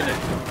protecting it.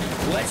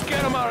 Let's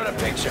get him out of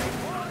the picture.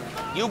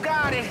 You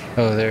got it.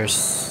 Oh,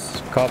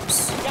 there's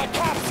cops Got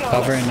cops on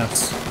covering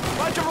us. us.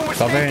 Bunch of them were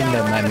Covering staying down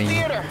them, around I the mean.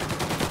 theater.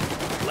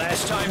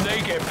 Last time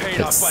they get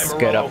paid off by Let's Morello.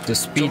 get up to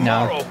speed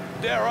now. Tomorrow,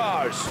 they're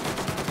ours.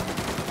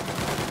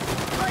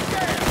 Right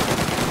there.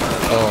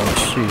 Oh,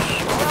 sheesh.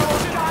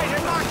 Those guys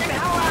are knocking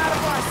hell out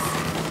of us.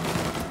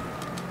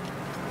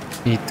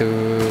 Need to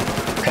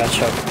catch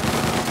up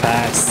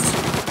fast.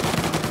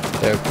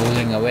 They're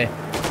pulling away.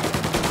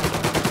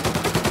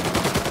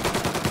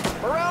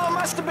 Morello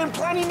must have been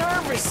plenty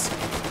nervous.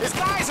 His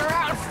guys are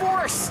out in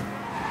force.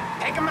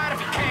 Take him out if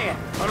you can.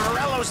 But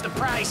Morello's the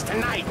prize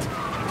tonight.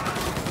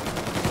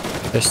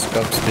 There's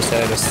cops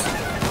beside us.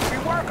 We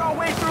work our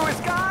way through his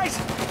guys,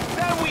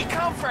 then we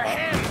come for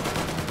him.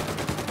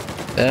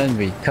 Then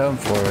we come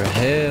for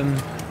him.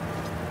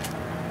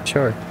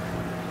 Sure.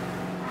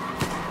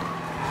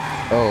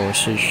 Oh,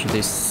 sheesh,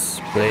 this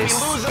If place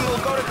we lose him, we'll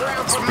go to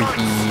ground is for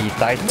pretty months.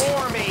 tight.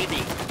 More,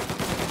 maybe.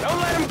 Don't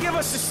let him give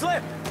us the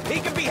slip. He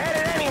could be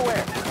headed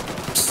anywhere.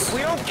 If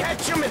we don't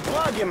catch him and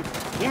plug him,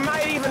 he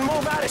might even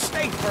move out of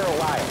state for a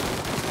while.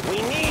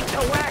 We need to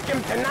whack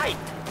him tonight.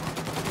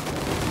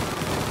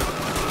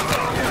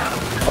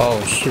 Oh,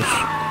 sheesh.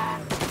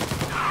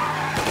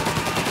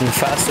 Move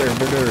faster,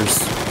 brothers.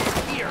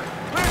 Here,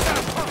 where's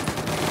that pump?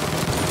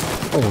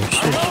 Oh, Our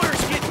sheesh.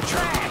 motor's getting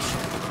trashed.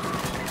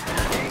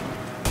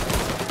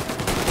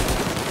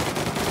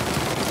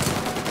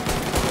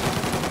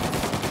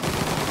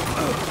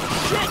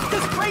 Shit,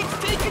 this crate's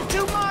taking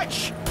too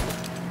much.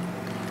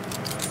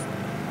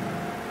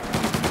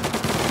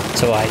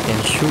 So I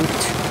can shoot.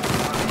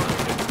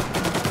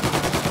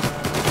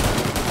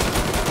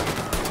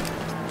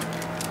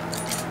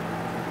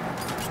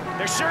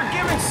 They're sure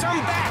giving some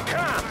back,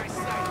 huh?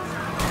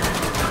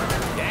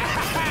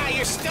 Yeah,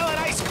 you're still an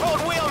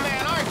ice-cold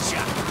wheelman, aren't you?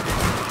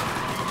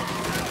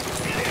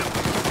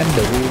 I'm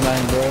the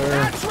wheelman, bro.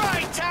 That's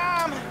right,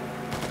 Tom!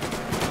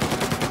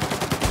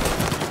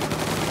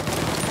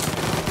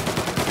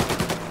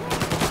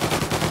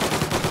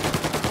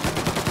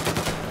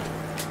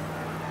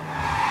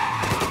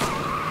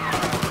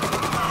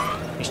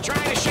 He's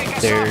trying to shake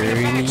us They're off in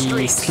the back really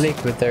streets.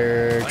 slick with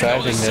their I know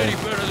driving the city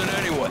there. better than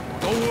anyone.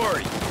 Don't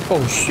worry.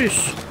 Oh,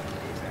 sheesh.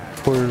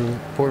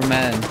 Poor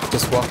man,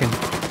 just walking.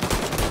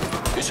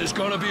 This is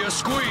gonna be a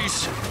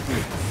squeeze.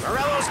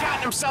 Morello's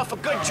gotten himself a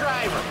good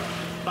driver,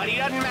 but he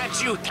doesn't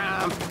match you,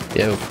 Tom.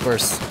 Yeah, of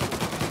course.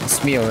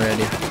 It's me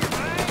already.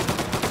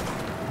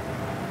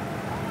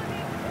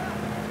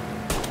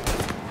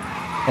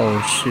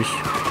 Oh, sheesh.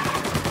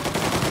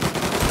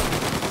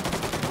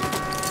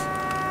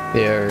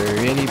 They are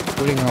really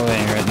pulling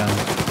away right now.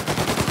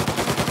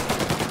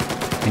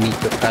 I need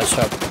to catch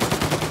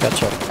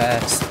up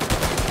fast.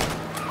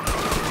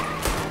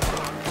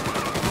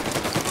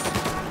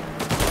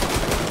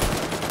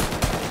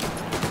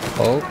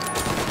 Oh.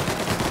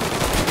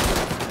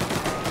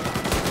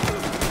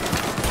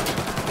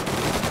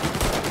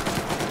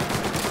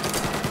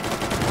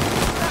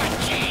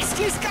 Jeez,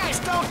 these guys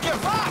don't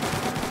give up!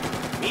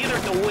 Neither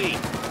do we.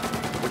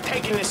 We're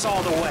taking this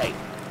all the way.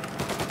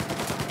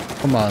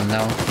 Come on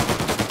now.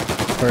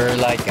 We're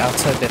like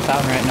outside the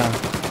town right now.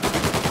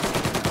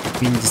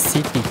 In the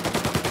city.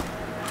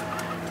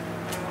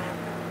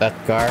 That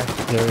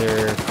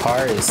their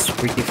car is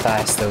pretty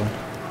fast though.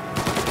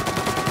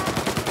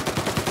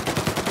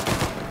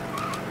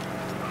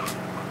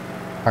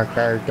 Our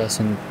car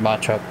doesn't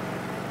match up.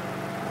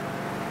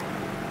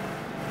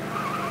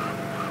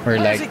 We're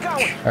like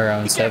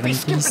around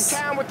 70s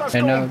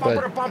right now,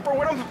 but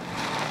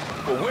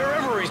Well,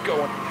 wherever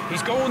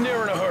he's going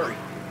there in a hurry.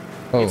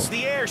 oh, It's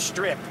the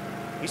airstrip.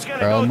 He's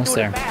gonna we're go almost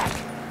through there. the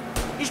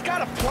back. He's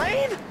got a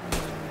plane?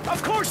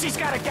 Of course he's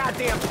got a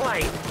goddamn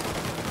plane.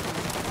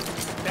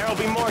 There'll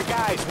be more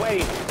guys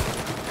waiting.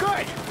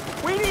 Good.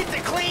 We need to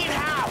clean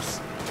house.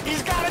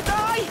 He's gotta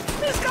die.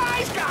 This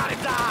guy's gotta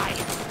die.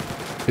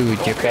 Dude,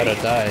 you gotta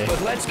die.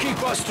 But let's keep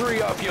us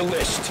three off your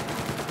list.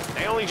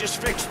 They only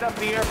just fixed up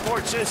the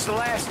airport since the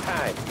last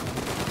time.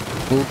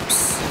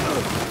 Oops.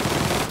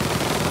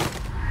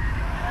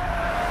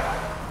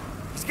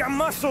 He's got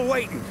muscle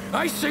waiting.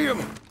 I see him.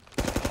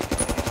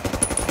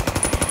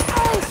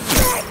 Oh,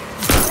 shit!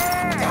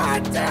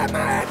 God damn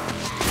it!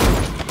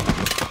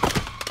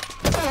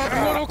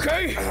 Everyone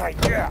okay?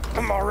 Yeah,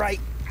 I'm all right.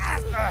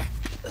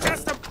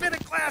 Just a bit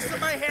of glass in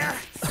my hair.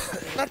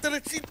 Nothing a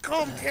cheap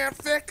comb can't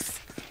fix.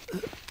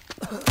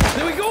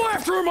 Then we go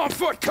after him on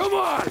foot. Come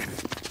on.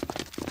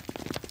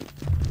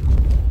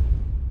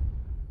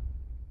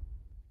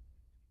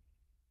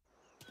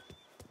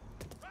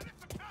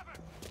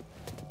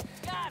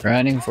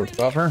 Running for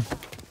cover.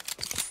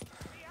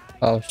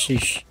 Oh,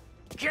 sheesh.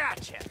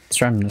 Gotcha.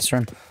 Let's run, let's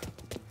run.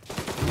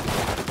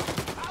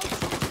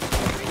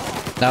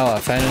 Now,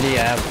 finally,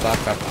 I have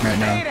backup right Stay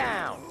now.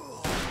 down.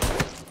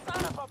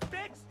 Son of a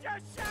bitch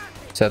just shot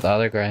me. It's that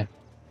other guy.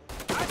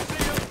 I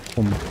see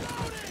him. Boom.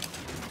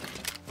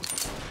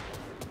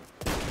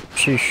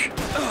 Sheesh.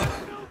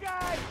 New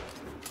guy.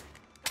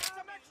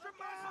 Some extra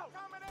muscle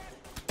coming in.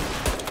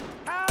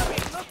 Tommy,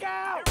 look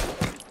out.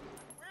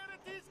 Where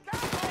did these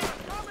guys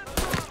coming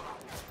from?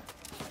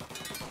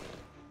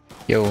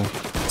 Yo,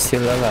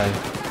 still alive.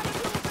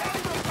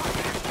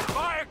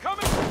 Fire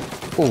coming.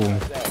 Ooh.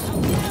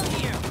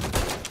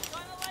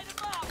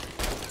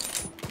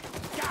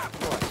 Got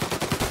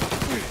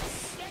one.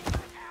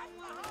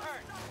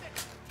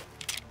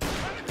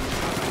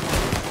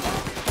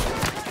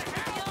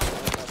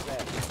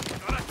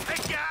 Gonna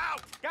take you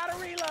out. Gotta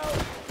reload.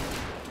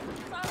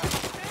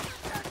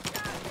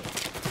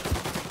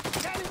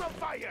 Get him on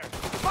fire.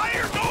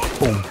 Fire going.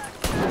 Boom.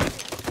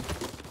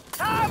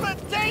 Have a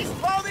taste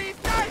for these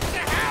guys to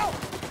help.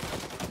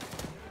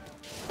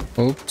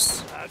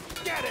 Oops.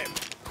 Get him.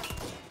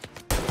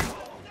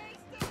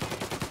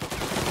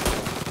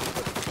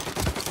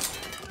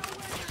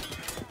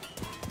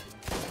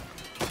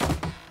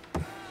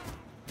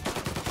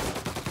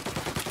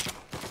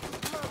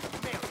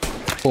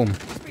 Boom.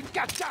 We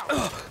got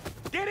down.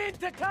 Get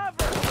into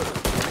cover.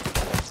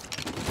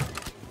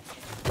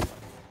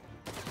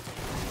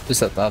 Who's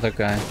that other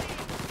guy?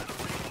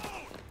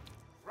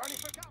 Running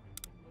for cover.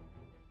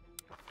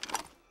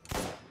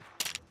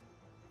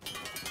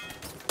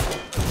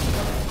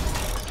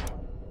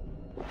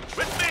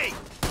 With me.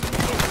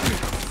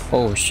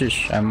 Oh,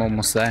 sheesh. I'm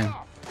almost dying.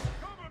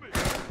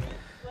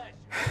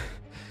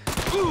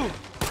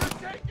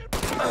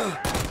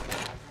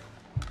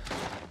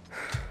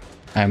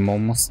 I'm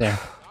almost there.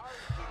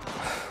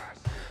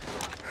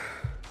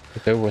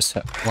 But there was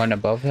one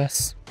above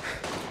us.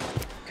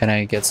 Can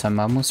I get some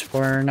ammos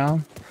for her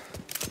now?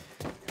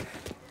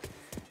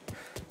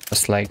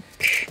 It's like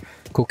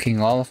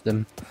cooking all of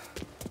them.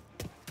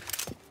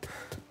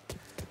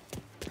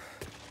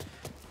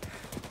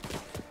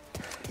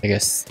 I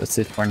guess that's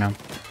it for now.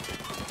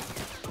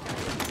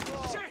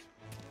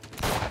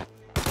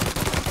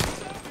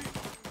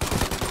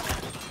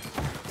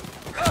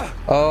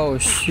 Oh,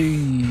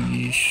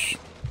 sheesh.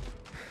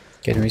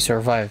 Can we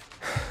survive?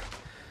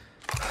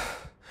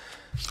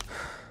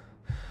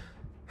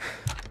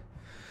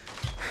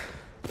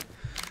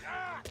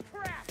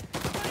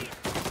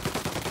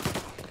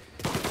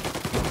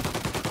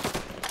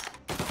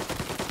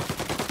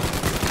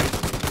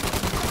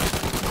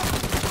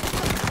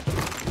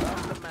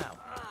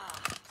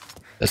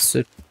 That's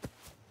it.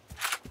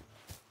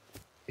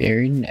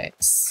 Very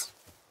nice.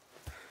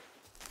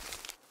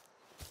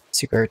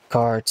 Secret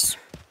cards.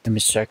 Let me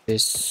check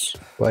this.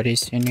 What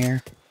is in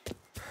here?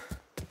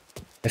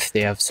 If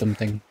they have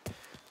something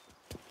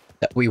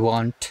that we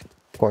want,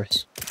 of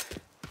course.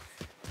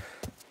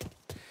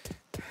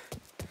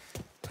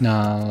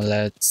 Now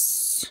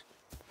let's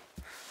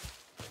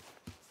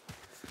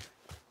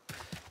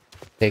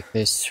Take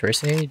this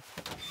first aid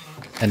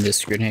and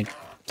this grenade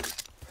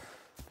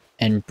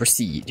and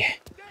proceed.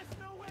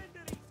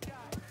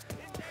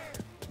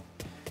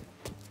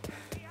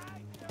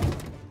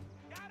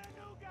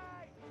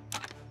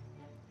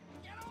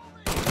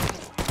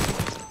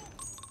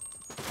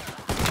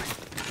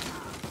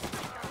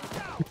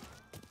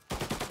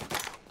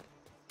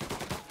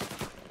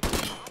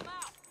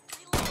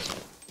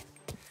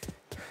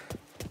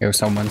 Yo,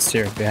 someone's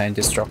here behind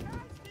this truck.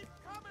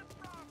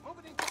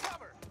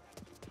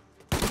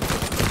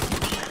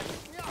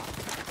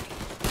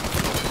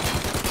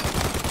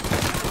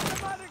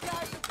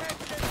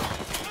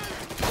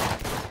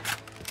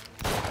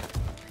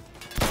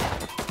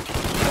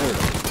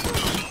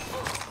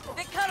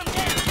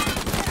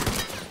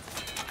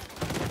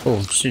 Oh,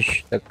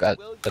 sheesh, that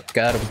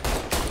got him.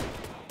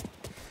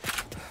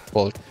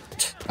 Bolt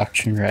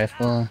action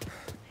rifle.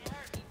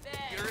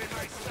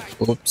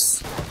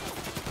 Oops.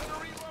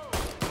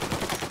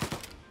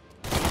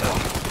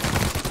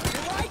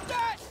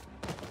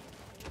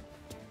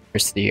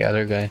 Where's the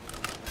other guy?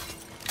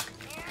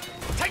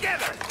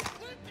 Together.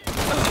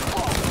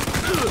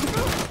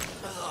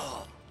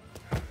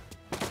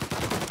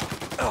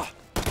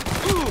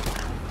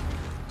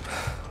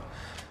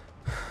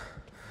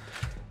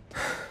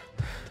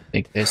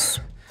 Take this.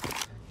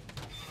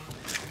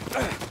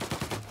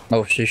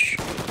 Oh, shish.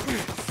 I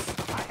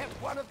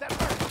have one of them.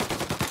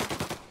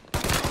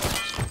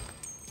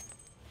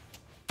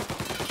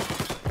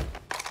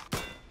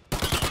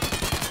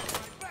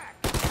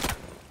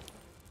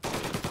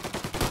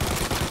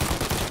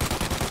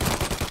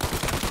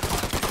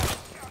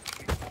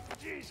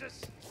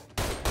 Jesus.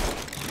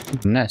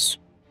 Nice.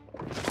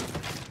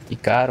 You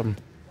got him.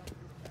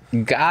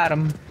 Got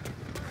him.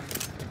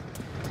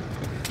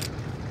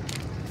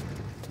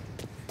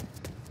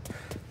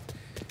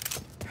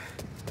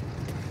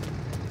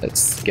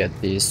 Let's get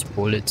these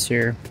bullets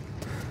here.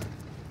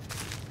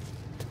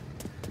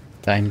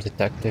 Time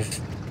detective.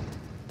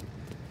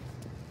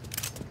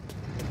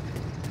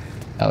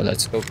 Now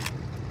let's go.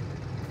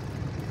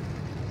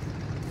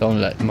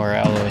 Don't let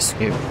Morello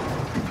escape.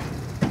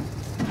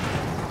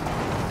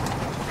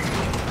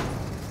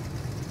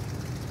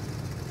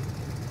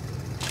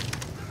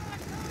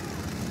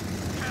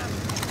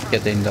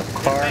 Get in the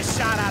car. Best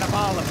shot out of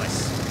all of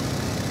us.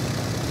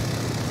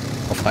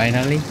 Oh,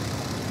 finally.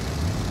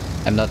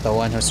 I'm not the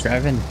one who's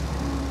driving.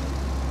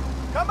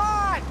 Come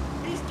on!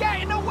 He's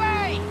getting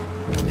away!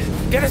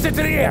 Get us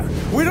into the air!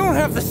 We don't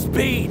have the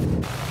speed!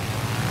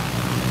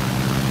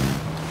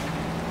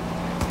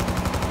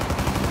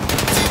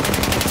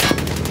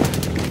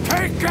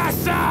 Take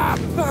us up!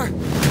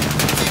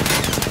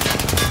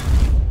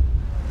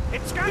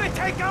 It's gonna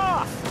take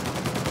off!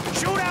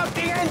 Shoot out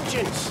the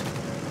engines!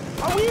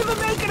 Are we even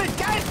making a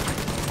dent?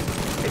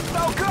 It's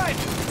no good!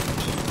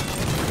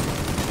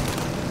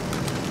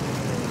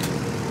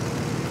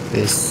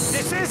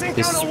 This isn't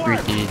is gonna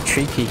work! pretty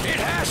tricky. It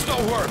has to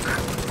work!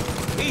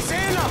 He's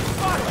in a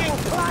fucking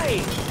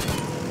plane!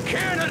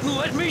 Can it and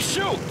let me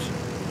shoot!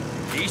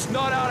 He's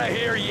not out of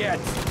here yet!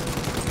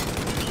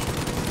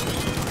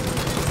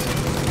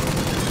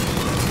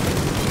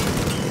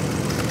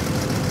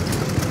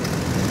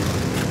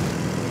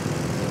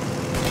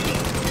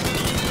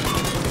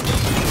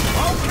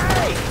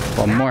 Okay!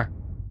 One more.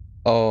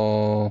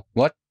 Oh,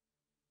 what?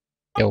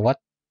 Yo, what?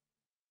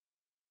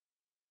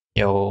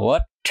 Yo,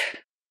 what?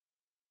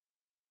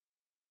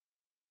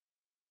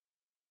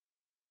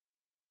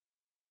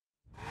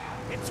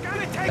 It's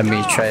gonna take Let me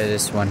off. try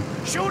this one.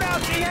 Shoot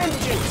out the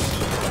engines!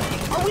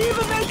 Are we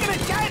even making a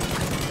dent?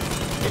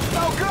 It's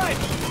no good!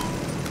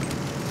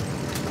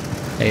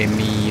 Let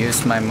me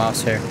use my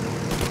mouse here.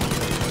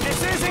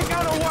 This isn't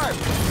gonna work!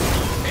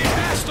 It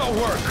has to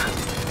work!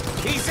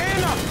 He's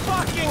in a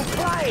fucking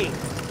plane!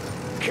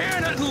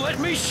 Can it and let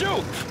me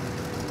shoot!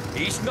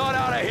 He's not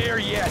out of here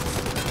yet!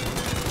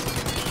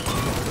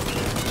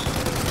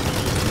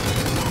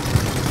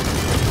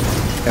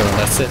 Oh,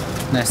 that's it.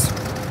 Nice.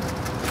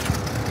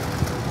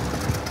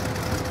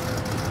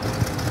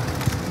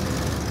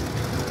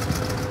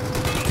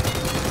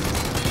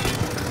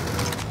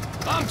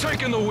 I'm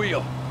taking the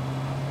wheel!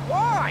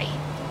 Why?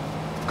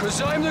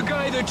 'Cause I'm the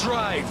guy that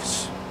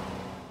drives.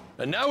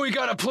 And now we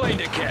got a plane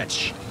to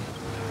catch.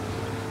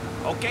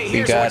 Okay, We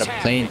here's got what's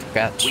a plane to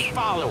happening. catch. We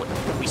follow it.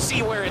 We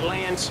see where it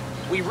lands.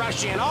 We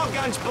rush in, all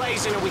guns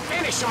blazing, and we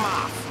finish him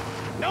off.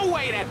 No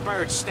way that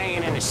bird's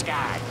staying in the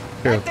sky.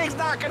 True. That thing's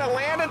not gonna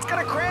land, it's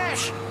gonna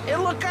crash. It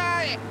look,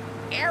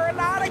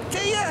 aeronautic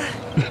to you?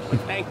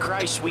 Thank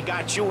Christ we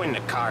got you in the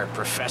car,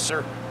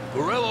 Professor.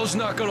 Morello's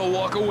not gonna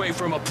walk away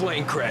from a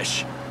plane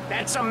crash.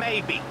 That's a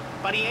maybe.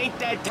 But he ain't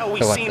dead till we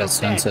So what, seen him that's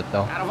dead. sunset,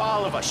 though. Out of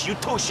all of us, you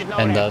two should know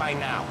And that that by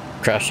now.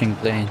 crashing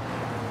plane.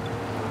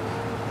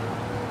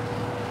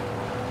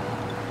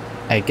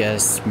 I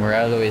guess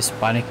Morello is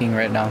panicking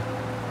right now.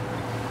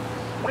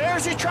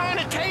 Where's he trying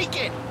to take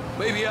it?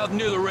 Maybe out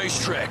near the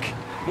racetrack.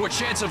 More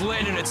chance of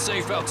landing it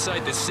safe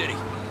outside the city.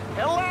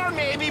 He'll learn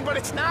maybe, but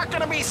it's not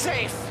gonna be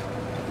safe.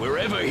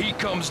 Wherever he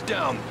comes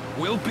down,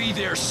 we'll be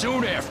there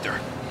soon after.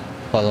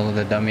 Follow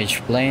the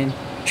damaged plane.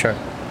 Sure.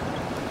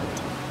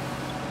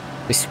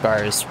 This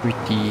car is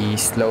pretty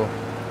slow.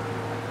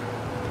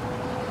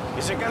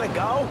 Is it gonna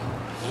go?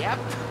 Yep.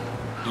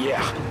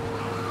 Yeah.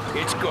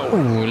 It's going.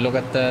 Ooh, look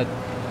at that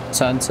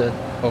sunset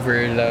over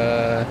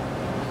the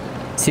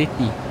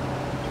city.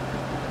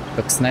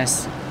 Looks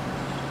nice.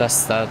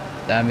 Plus that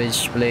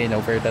damaged plane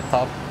over the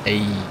top.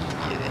 Hey,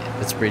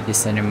 that's pretty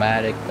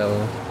cinematic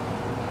though.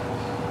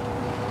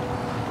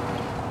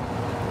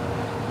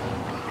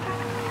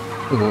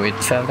 Ooh, it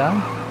fell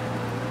down?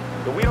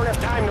 But we don't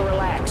have time to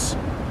relax.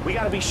 We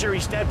gotta be sure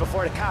he's dead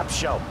before the cops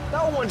show.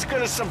 No one's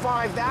gonna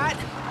survive that.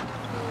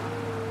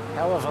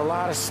 Hell of a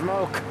lot of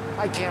smoke.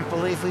 I can't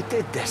believe we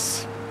did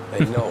this. I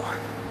know.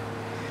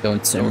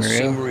 Don't seem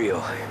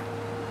real.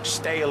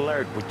 Stay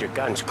alert with your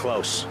guns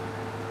close.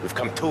 We've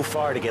come too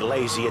far to get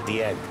lazy at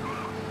the end.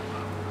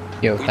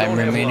 Yo, We time don't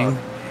have remaining. long.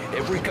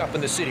 Every cop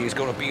in the city is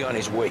gonna be on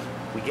his way.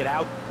 We get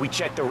out, we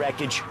check the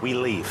wreckage, we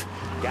leave.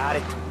 Got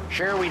it?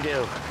 Sure we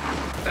do.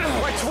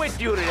 What's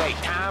with you today,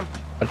 Tom?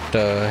 What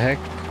the heck?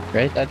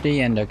 Right at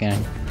the end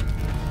again.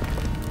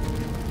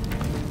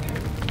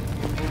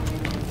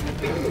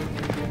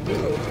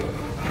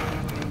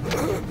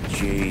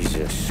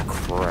 Jesus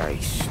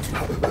Christ.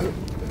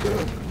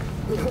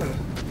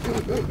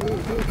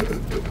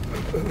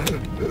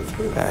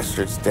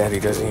 Bastard's daddy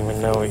doesn't even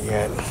know it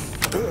yet.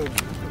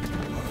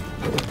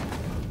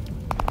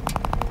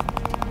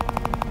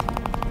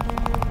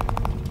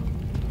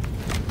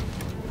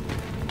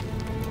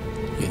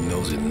 He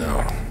knows it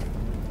now.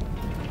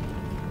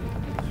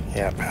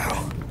 Yeah,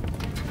 pal.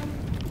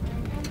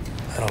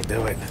 That'll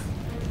do it.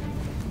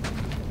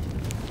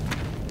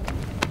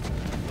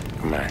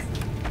 Come on.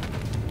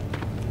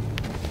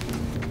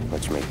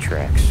 Let's make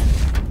tracks.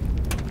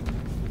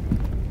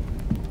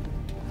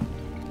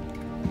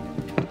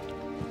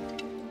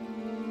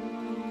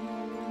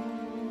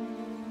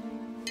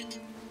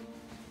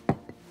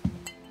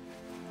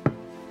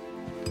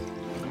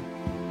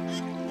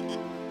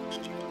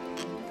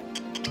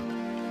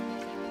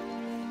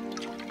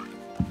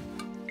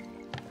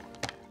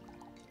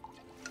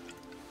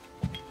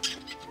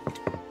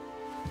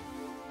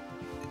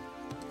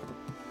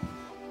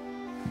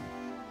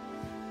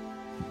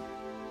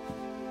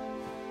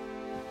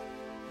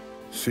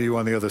 See you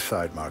on the other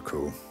side,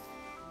 Marku.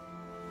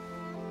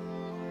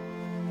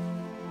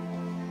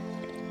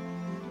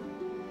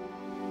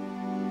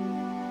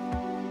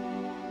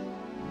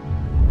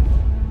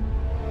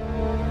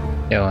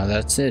 Yo,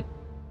 that's it.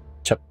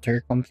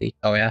 Chapter complete.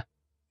 Oh yeah.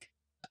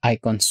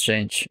 Icons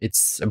change.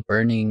 It's a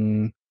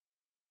burning...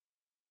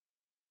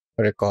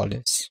 What do you call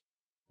this?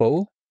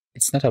 Bow?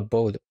 It's not a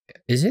bow.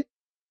 Is it?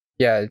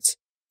 Yeah, it's...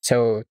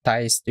 So,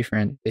 tie is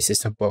different. This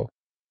is a bow.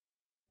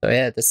 So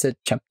yeah, that's it.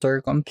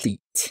 Chapter complete.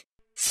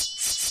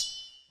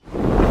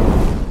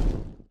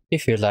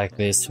 If you like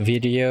this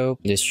video,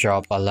 please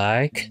drop a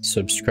like,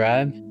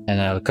 subscribe,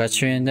 and I'll catch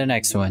you in the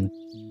next one.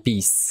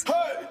 Peace.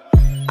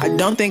 I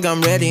don't think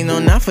I'm ready, no,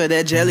 not for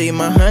that jelly.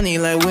 My honey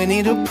like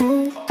Winnie the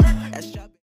Pooh.